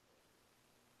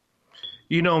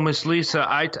 Miss Lisa,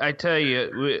 I tell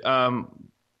you,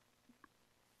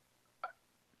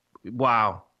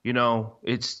 wow,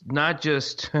 it's not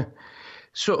just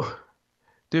so.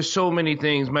 There's so many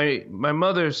things. My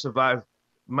mother survived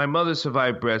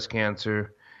breast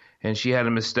cancer, and she had a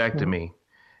mastectomy.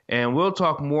 And we'll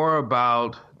talk more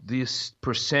about these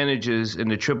percentages in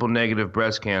the triple negative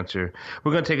breast cancer.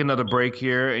 We're going to take another break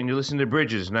here, and you're listening to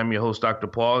Bridges, and I'm your host, Dr.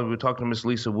 Paul, and we're talking to Miss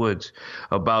Lisa Woods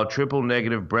about triple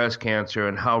negative breast cancer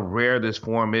and how rare this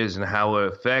form is and how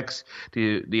it affects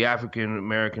the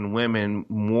African-American women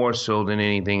more so than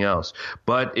anything else.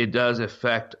 But it does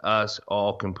affect us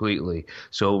all completely.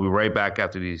 So we'll be right back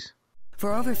after these.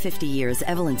 For over 50 years,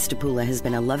 Evelyn Stapula has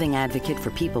been a loving advocate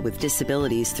for people with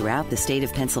disabilities throughout the state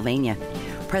of Pennsylvania.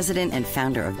 President and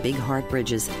founder of Big Heart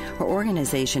Bridges, her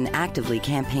organization actively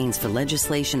campaigns for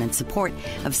legislation and support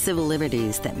of civil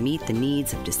liberties that meet the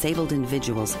needs of disabled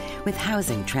individuals with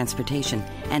housing, transportation,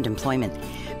 and employment.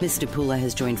 Ms. Stapula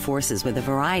has joined forces with a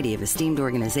variety of esteemed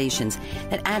organizations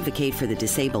that advocate for the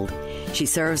disabled. She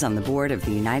serves on the board of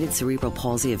the United Cerebral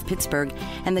Palsy of Pittsburgh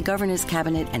and the Governor's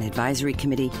Cabinet and Advisory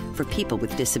Committee for People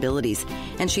with Disabilities,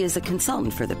 and she is a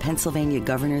consultant for the Pennsylvania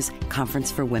Governor's Conference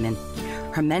for Women.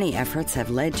 Her many efforts have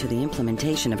led to the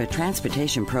implementation of a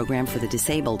transportation program for the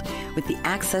disabled with the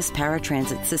Access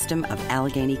Paratransit System of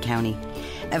Allegheny County.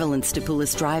 Evelyn Stapula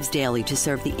strives daily to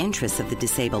serve the interests of the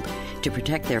disabled, to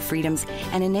protect their freedoms,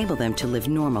 and enable them to live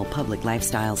normal public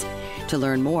lifestyles. To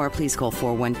learn more, please call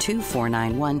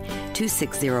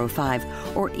 412-491-2605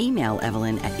 or email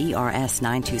Evelyn at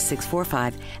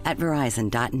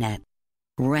ers92645@verizon.net.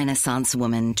 Renaissance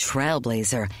woman,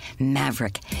 trailblazer,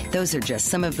 maverick. Those are just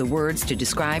some of the words to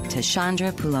describe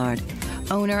Tashandra Poulard,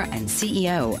 owner and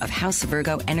CEO of House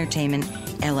Virgo Entertainment,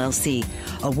 LLC,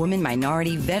 a woman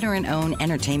minority veteran-owned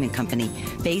entertainment company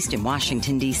based in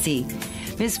Washington, D.C.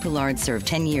 Ms. Poulard served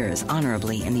 10 years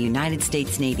honorably in the United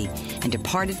States Navy and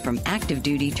departed from active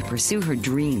duty to pursue her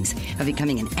dreams of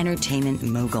becoming an entertainment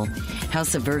mogul.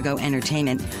 House of Virgo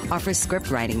Entertainment offers script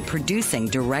writing, producing,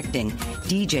 directing,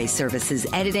 DJ services,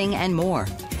 editing, and more.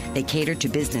 They cater to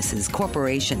businesses,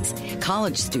 corporations,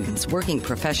 college students, working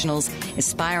professionals,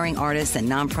 aspiring artists, and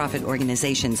nonprofit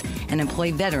organizations, and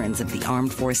employ veterans of the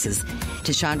armed forces.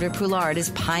 Tashandra Poulard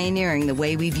is pioneering the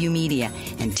way we view media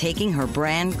and taking her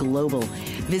brand global.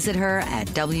 Visit her at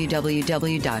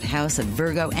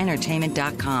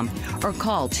www.houseofvirgoentertainment.com or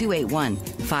call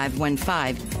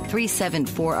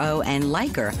 281-515-3740 and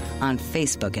like her on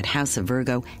Facebook at House of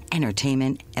Virgo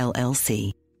Entertainment,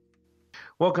 LLC.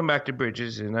 Welcome back to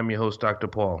Bridges, and I'm your host, Dr.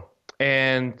 Paul.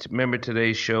 And remember,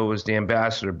 today's show is the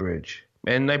Ambassador Bridge.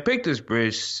 And I picked this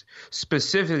bridge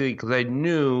specifically because I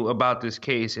knew about this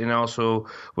case and also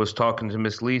was talking to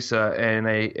Miss Lisa, and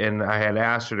I had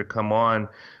asked her to come on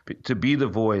to be the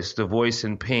voice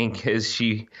in pink, as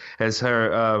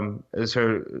her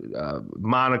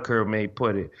moniker may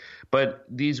put it. But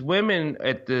these women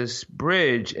at this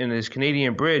bridge, in this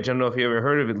Canadian bridge, I don't know if you ever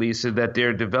heard of it, Lisa, that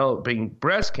they're developing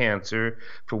breast cancer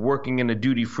for working in a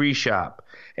duty-free shop.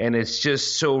 And it's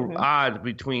just so odd,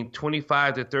 between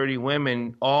 25 to 30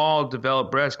 women all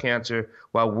develop breast cancer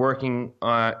while working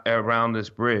around this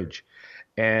bridge.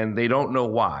 And they don't know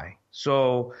why.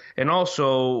 So, and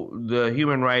also the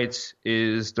human rights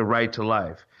is the right to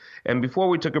life. And before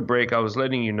we took a break, I was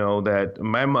letting you know that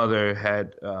my mother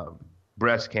had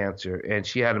breast cancer, and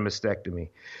she had a mastectomy.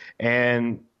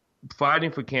 And fighting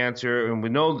for cancer, and we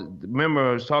know, remember,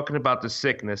 I was talking about the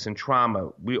sickness and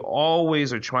trauma. We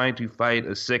always are trying to fight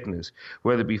a sickness,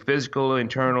 whether it be physical,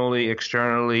 internally,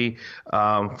 externally,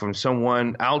 from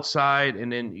someone outside.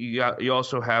 And then you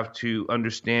also have to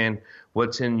understand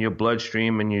what's in your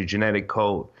bloodstream and your genetic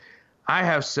code. I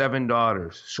have 7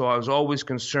 daughters, so I was always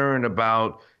concerned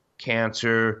about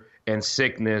cancer and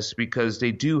sickness, because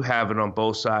they do have it on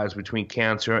both sides between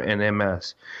cancer and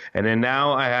MS. And then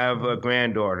now I have a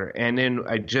granddaughter. And then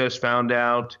I just found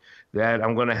out that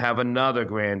I'm going to have another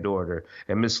granddaughter.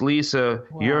 And Miss Lisa,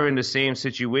 wow, you're in the same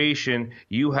situation.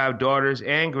 You have daughters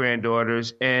and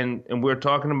granddaughters. And we're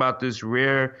talking about this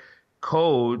rare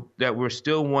code that we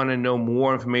still want to know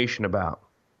more information about.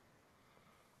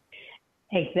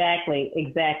 Exactly.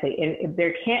 And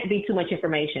there can't be too much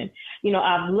information. You know,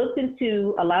 I've looked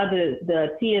into a lot of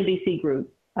the TNBC groups,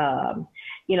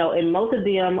 you know, and most of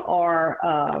them are,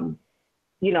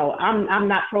 you know, I'm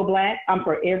not pro-Black. I'm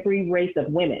for every race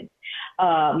of women.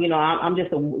 You know, I'm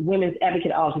just a women's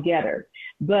advocate altogether.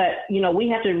 But, you know, we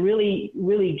have to really,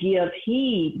 really give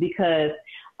heed, because,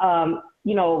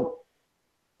 you know,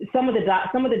 some of the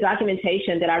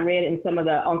documentation that I read on some of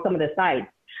the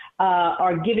sites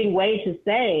are giving way to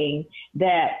saying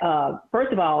that,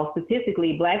 first of all,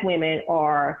 statistically, Black women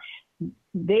are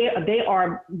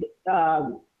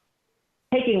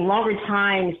taking longer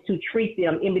times to treat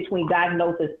them in between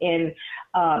diagnosis and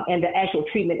the actual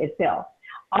treatment itself.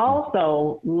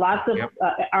 Also, lots of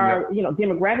you know,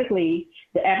 demographically,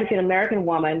 the African American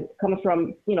woman comes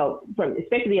from, you know, from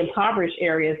especially impoverished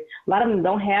areas. A lot of them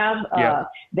don't have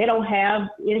they don't have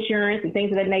insurance and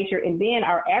things of that nature. And then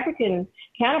our African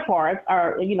counterparts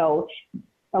are, you know,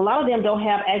 a lot of them don't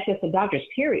have access to doctors.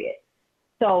 Period.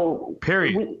 So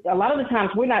a lot of the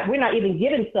times we're not even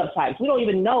given subtypes. We don't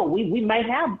even know. We might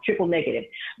have triple negative,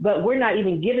 but we're not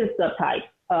even given subtypes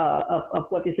of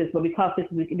what this is. But because this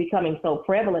is becoming so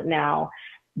prevalent now,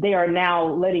 they are now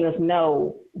letting us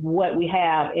know what we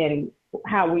have and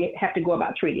how we have to go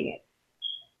about treating it.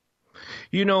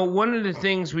 You know, one of the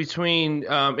things between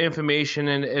information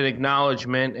and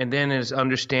acknowledgement and then is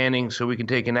understanding so we can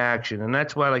take an action. And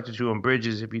that's why I like to do on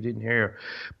Bridges, if you didn't hear.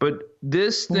 But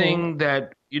this thing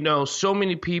that, you know, so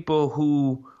many people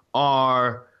who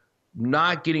are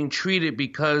not getting treated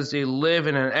because they live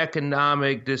in an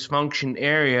economic dysfunction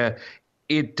area,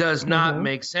 it does not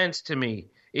make sense to me.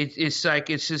 It's like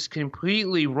it's just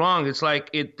completely wrong. It's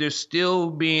like they're still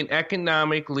being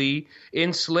economically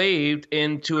enslaved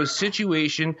into a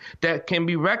situation that can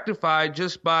be rectified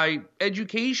just by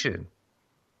education.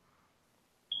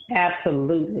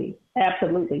 Absolutely.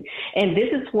 Absolutely. And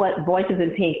this is what Voices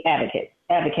in Pink advocate.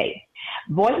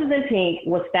 Voices in Pink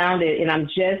was founded, and I'm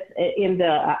just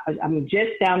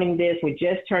founding this. We're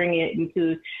just turning it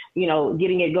into, you know,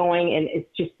 getting it going, and it's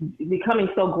just becoming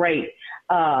so great.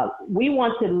 We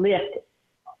want to lift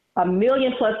 1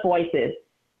 million plus voices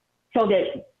so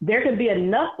that there can be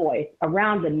enough voice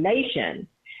around the nation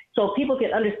so people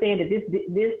can understand that this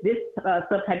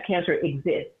subtype cancer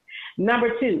exists.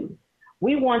 Number two,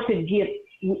 we want to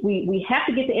we have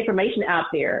to get the information out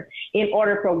there in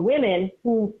order for women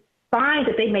who find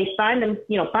that they may find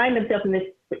themselves in this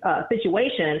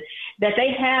situation, that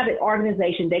they have an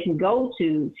organization they can go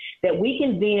to, that we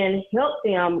can then help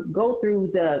them go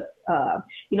through the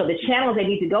channels they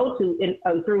need to go to in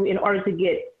order to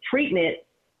get treatment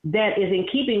that is in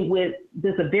keeping with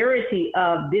the severity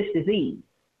of this disease.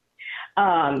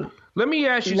 Let me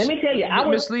ask you. Let me tell you,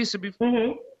 Ms. Lisa,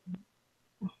 before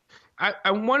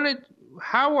I wanted,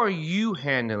 how are you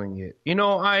handling it? You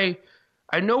know, I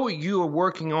know what you are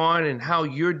working on and how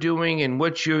you're doing and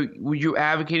what you're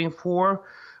advocating for,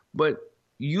 but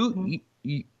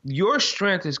your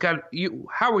strength has got you.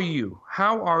 How are you?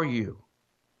 How are you?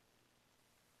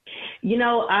 You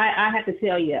know, I have to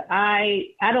tell you,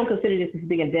 I don't consider this as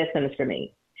being a death sentence for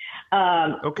me.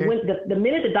 Okay. When the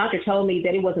minute the doctor told me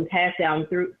that it wasn't passed down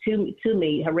to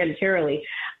me hereditarily,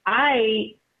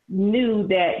 I knew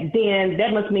that then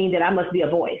that must mean that I must be a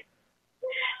voice.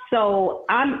 So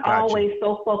I'm always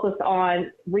so focused on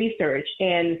research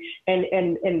and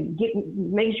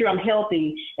making sure I'm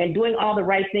healthy and doing all the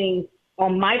right things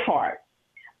on my part.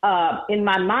 In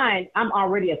my mind, I'm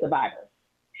already a survivor.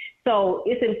 So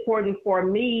it's important for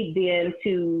me then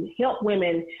to help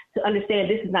women to understand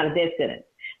this is not a death sentence.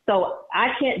 So I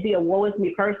can't be a woe is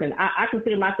me person. I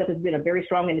consider myself as being a very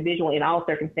strong individual in all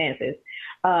circumstances.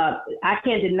 I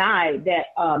can't deny that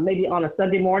maybe on a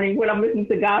Sunday morning when I'm listening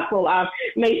to gospel, I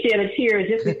may shed a tear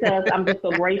just because I'm just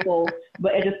so grateful.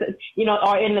 But it just,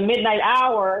 or in the midnight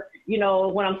hour,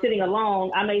 when I'm sitting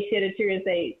alone, I may shed a tear and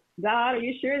say, God, are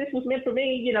you sure this was meant for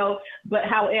me? But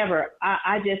however,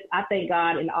 I thank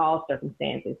God in all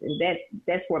circumstances. And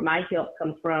that's where my help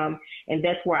comes from. And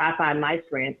that's where I find my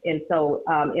strength. And so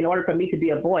in order for me to be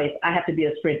a voice, I have to be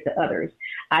a strength to others.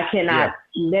 I cannot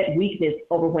let weakness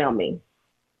overwhelm me.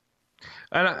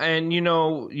 And I'm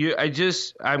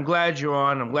glad you're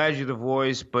on. I'm glad you're the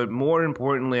voice. But more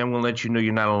importantly, I'm going to let you know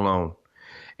you're not alone.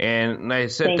 And I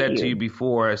said to you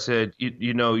before. I said,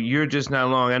 you're just not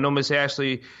alone. I know Miss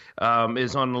Ashley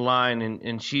is on the line,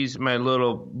 and she's my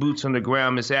little boots on the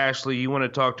ground. Miss Ashley, you want to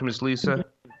talk to Miss Lisa?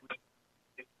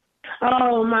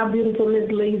 Oh, my beautiful Miss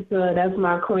Lisa, that's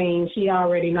my queen. She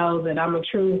already knows that I'm a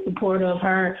true supporter of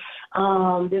her.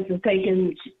 This is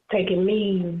taking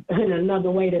me in another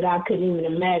way that I couldn't even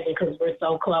imagine because we're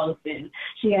so close. And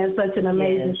she has such an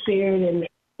amazing spirit. And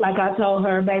like I told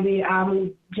her, baby,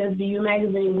 I'm just BU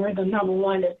Magazine. We're the number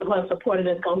one that's the supporter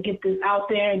that's going to get this out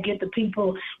there and get the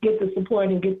people, get the support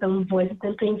and get them voices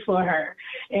and things for her.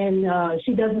 And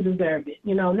she doesn't deserve it.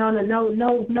 No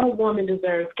woman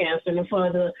deserves cancer. And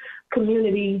for the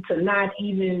community to not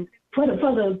even, for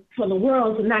the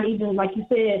world to not even, like you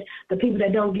said, the people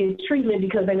that don't get treatment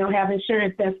because they don't have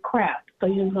insurance, that's crap. So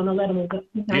you're just going to let them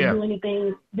not do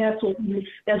anything. That's what we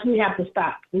have to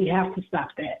stop. We have to stop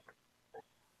that.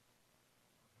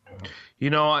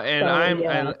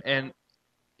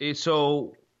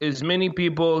 So as many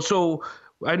people. So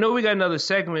I know we got another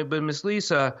segment, but Miss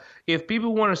Lisa, if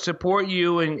people want to support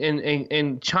you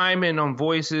and chime in on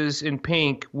Voices in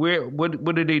Pink,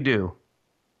 what do they do?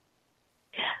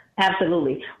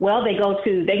 Absolutely. Well, they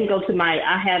can go to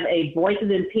I have a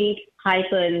Voices in Pink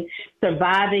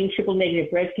Surviving Triple Negative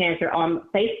Breast Cancer on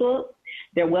Facebook.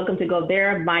 They're welcome to go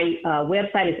there. My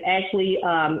website is actually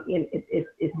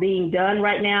it's being done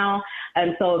right now,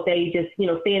 and so if they just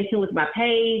stay in tune with my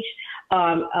page,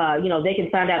 they can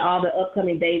find out all the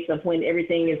upcoming dates of when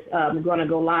everything is going to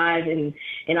go live and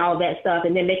all that stuff.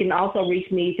 And then they can also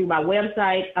reach me through my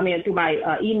website. Through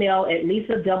my email at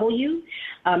Lisa W.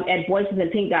 at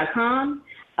voicesinpink.com.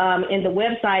 And the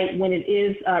website, when it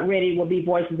is ready, will be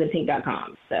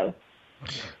voicesinpink.com. So.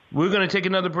 We're going to take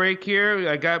another break here.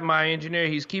 I got my engineer.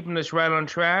 He's keeping us right on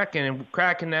track and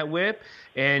cracking that whip.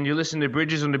 And you're listening to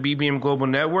Bridges on the BBM Global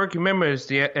Network. Remember, it's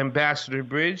the Ambassador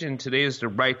Bridge, and today is the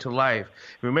Right to Life.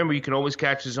 Remember, you can always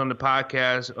catch us on the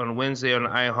podcast on Wednesday on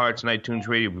iHearts and iTunes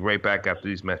Radio. We'll be right back after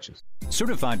these messages.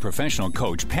 Certified professional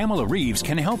coach Pamela Reeves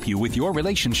can help you with your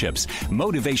relationships.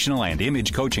 Motivational and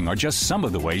image coaching are just some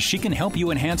of the ways she can help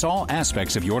you enhance all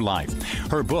aspects of your life.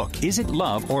 Her book, Is It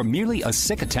Love or Merely a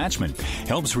Sick Attachment?,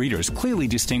 helps readers clearly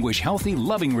distinguish healthy,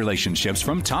 loving relationships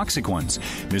from toxic ones.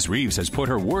 Ms. Reeves has put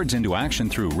her words into action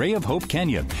through Ray of Hope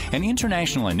Kenya, an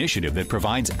international initiative that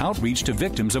provides outreach to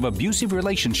victims of abusive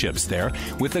relationships there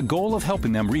with the goal of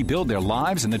helping them rebuild their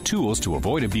lives and the tools to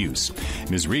avoid abuse.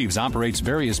 Ms. Reeves operates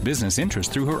various business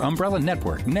interests through her umbrella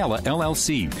network, Nella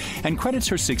LLC, and credits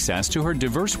her success to her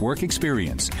diverse work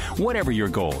experience. Whatever your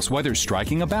goals, whether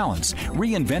striking a balance,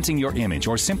 reinventing your image,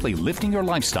 or simply lifting your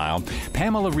lifestyle,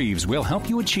 Pamela Reeves will help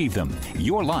you achieve them.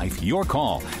 Your life, your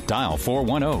call. Dial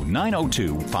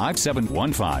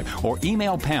 410-902-5715 or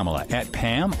email Pamela at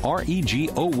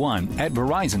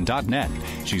pamregon@verizon.net.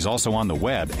 She's also on the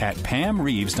web at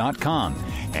pamreeves.com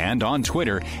and on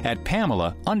Twitter at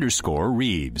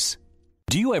Pamela_Reeves.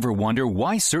 Do you ever wonder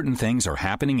why certain things are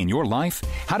happening in your life?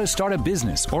 How to start a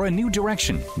business or a new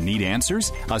direction? Need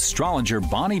answers? Astrologer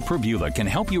Bonnie Perbula can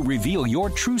help you reveal your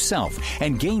true self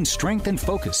and gain strength and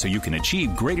focus so you can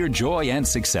achieve greater joy and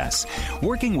success.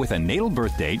 Working with a natal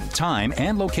birth date, time,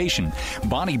 and location,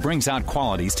 Bonnie brings out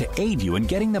qualities to aid you in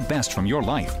getting the best from your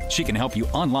life. She can help you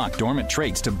unlock dormant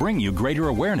traits to bring you greater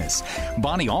awareness.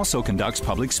 Bonnie also conducts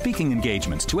public speaking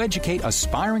engagements to educate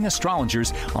aspiring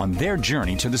astrologers on their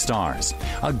journey to the stars.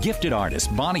 A gifted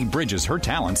artist, Bonnie bridges her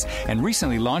talents and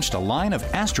recently launched a line of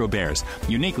Astro Bears,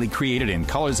 uniquely created in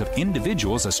colors of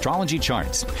individuals' astrology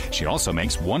charts. She also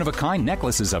makes one-of-a-kind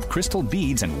necklaces of crystal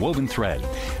beads and woven thread.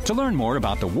 To learn more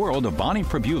about the world of Bonnie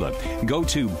Perbula, go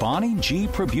to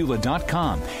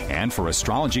BonnieGPerbula.com. And for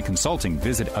astrology consulting,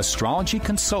 visit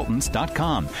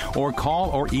astrologyconsultants.com or call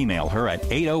or email her at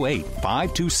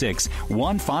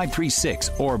 808-526-1536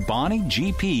 or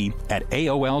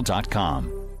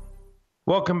BonnieGP@AOL.com.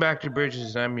 Welcome back to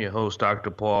Bridges. I'm your host, Dr.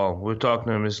 Paul. We're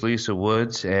talking to Ms. Lisa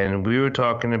Woods, and we were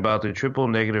talking about the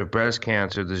triple-negative breast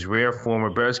cancer, this rare form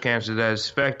of breast cancer that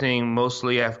is affecting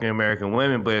mostly African-American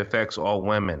women, but it affects all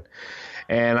women.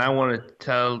 And I want to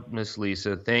tell Ms.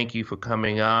 Lisa, thank you for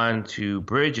coming on to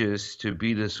Bridges to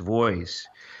be this voice.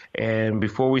 And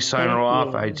before we sign her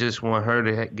off, I just want her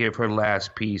to give her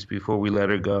last piece before we let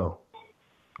her go.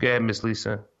 Go ahead, Ms.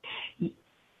 Lisa.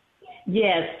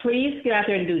 Yes, please get out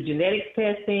there and do genetics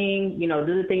testing, do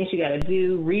the things you got to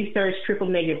do, research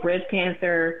triple-negative breast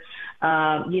cancer,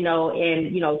 and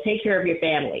take care of your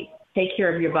family, take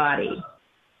care of your body.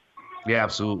 Yeah,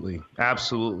 absolutely.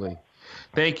 Absolutely.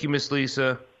 Thank you, Miss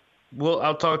Lisa.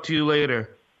 I'll talk to you later.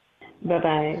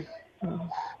 Bye-bye.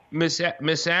 Miss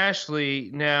Ashley,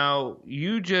 now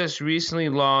you just recently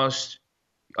lost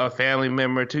a family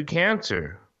member to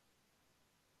cancer.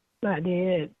 I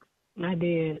did.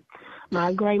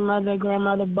 My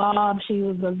grandmother Bob, she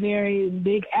was a very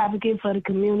big advocate for the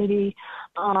community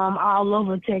all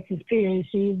over Texas, period.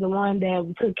 She's the one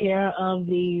that took care of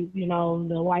the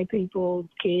white people's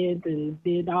kids and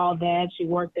did all that. She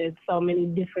worked at so many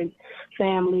different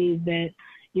families that,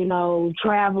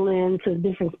 traveling to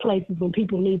different places when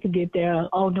people need to get their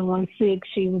older ones sick.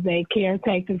 She was a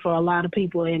caretaker for a lot of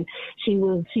people, and she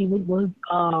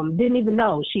didn't even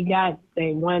know. She got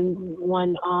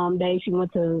one day she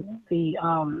went to the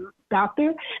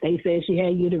doctor. They said she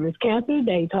had uterus cancer.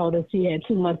 They told her she had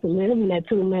 2 months to live, and that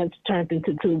 2 months turned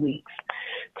into 2 weeks.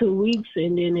 2 weeks,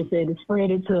 and then they said it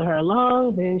spread it to her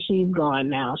lungs, and she's gone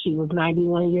now. She was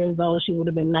 91 years old. She would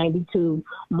have been 92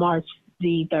 March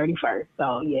the 31st.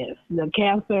 So yes, the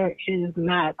cancer is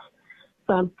not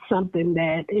something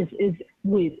that is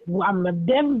I'm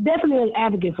definitely an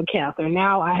advocate for cancer.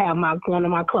 Now I have one of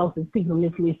my closest people,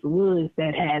 Miss Lisa Woods,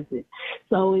 that has it.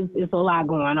 So it's a lot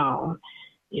going on.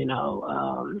 We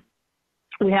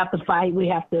have to fight. We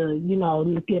have to,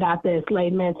 get out that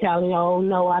slave mentality. Oh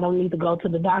no, I don't need to go to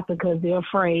the doctor because they're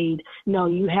afraid. No,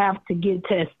 you have to get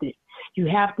tested. You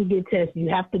have to get tested. You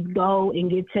have to go and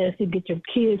get tested, get your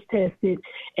kids tested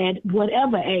at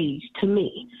whatever age, to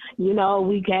me. We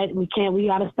got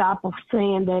to stop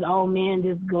saying that, oh man,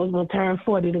 this girl's going to turn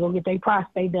 40 to go get their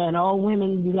prostate done. Oh,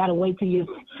 women, you got to wait till you're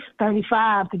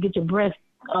 35 to get your breast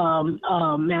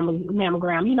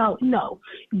mammogram. No,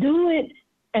 do it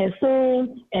as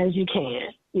soon as you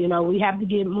can. You know, we have to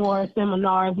get more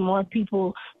seminars, more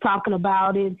people talking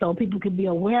about it so people can be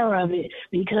aware of it,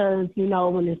 because, you know,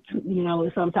 when it's, you know,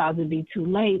 sometimes it'd be too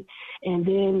late. And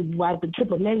then like the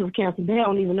triple negative cancer, they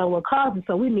don't even know what causes it.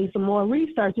 So we need some more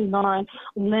researchers on,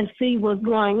 let's see what's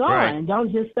going on. Right.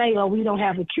 Don't just say, oh, we don't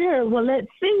have a cure. Well, let's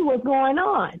see what's going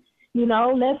on. You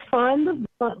know, let's find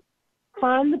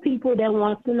the people that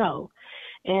wants to know.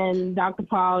 And Dr.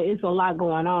 Paul, it's a lot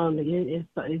going on. It's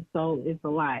a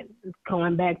lot. It's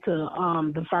going back to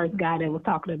the first guy that was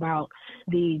talking about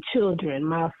the children.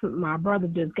 My brother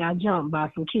just got jumped by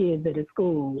some kids at his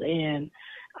school, and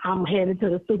I'm headed to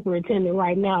the superintendent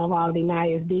right now of Aldine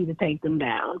ISD to take them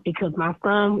down, because my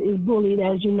son is bullied,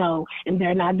 as you know, and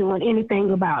they're not doing anything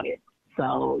about it.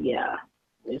 So yeah,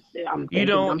 I'm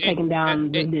taking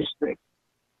down the district.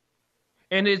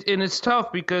 And it's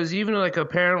tough, because even like a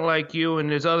parent like you, and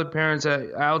there's other parents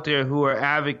out there who are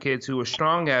advocates, who are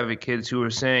strong advocates, who are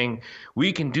saying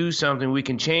we can do something, we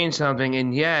can change something,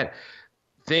 and yet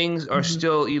things are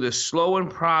still either slow in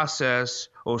process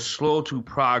or slow to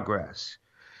progress.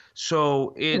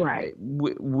 So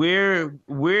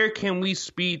where can we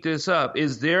speed this up?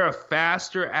 Is there a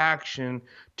faster action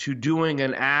to doing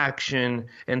an action,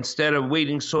 instead of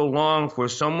waiting so long for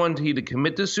someone to either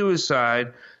commit the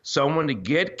suicide, someone to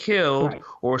get killed,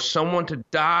 or someone to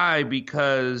die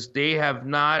because they have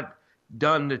not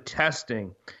done the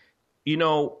testing? You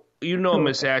know,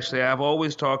 Miss Ashley, I've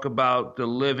always talked about the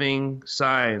living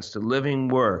science, the living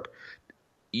work.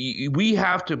 We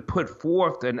have to put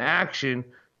forth an action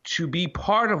to be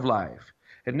part of life.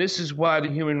 And this is why the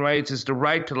human rights is the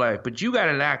right to life. But you got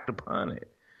to act upon it.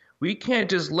 We can't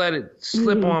just let it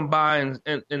slip on by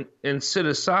and sit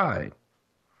aside.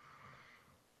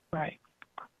 Right.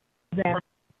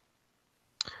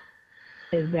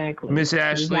 Exactly. Miss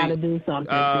Ashley, you got to do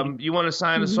something. You want to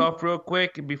sign us off real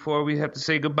quick before we have to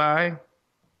say goodbye?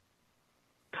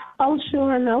 Oh,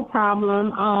 sure, no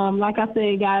problem. Like I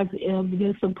said, guys,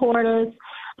 just support us.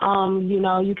 You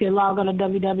know, you can log on to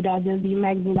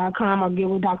www.justbemagazine.com or get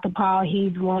with Dr. Paul.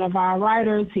 He's one of our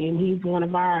writers, and he's one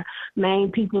of our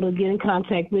main people to get in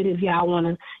contact with if y'all want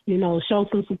to, you know, show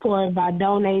some support by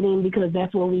donating, because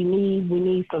that's what we need. We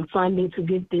need some funding to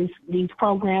get these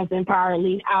programs Empower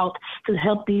Elite out to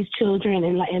help these children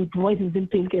and Voices in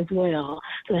Pink as well,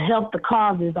 to help the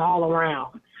causes all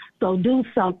around. So do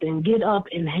something. Get up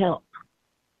and help.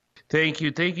 Thank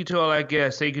you. Thank you to all our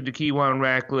guests. Thank you to Keiwan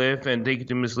Ratliff, and thank you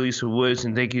to Ms. Lisa Woods,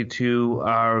 and thank you to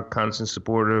our constant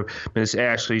supporter, Ms.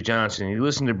 Ashley Johnson. You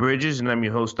listen to Bridges, and I'm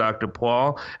your host, Dr.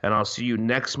 Paul, and I'll see you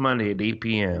next Monday at 8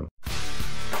 p.m.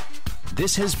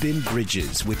 This has been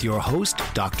Bridges with your host,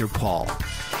 Dr. Paul.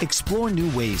 Explore new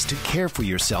ways to care for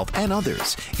yourself and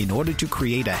others in order to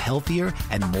create a healthier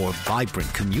and more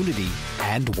vibrant community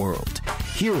and world.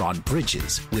 Here on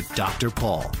Bridges with Dr.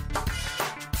 Paul.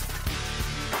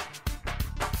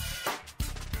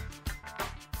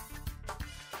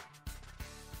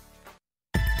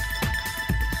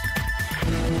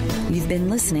 You've been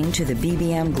listening to the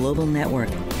BBM Global Network.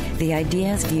 The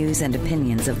ideas, views, and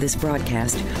opinions of this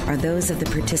broadcast are those of the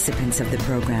participants of the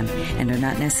program and are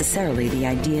not necessarily the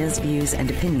ideas, views, and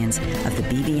opinions of the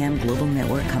BBM Global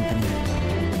Network Company.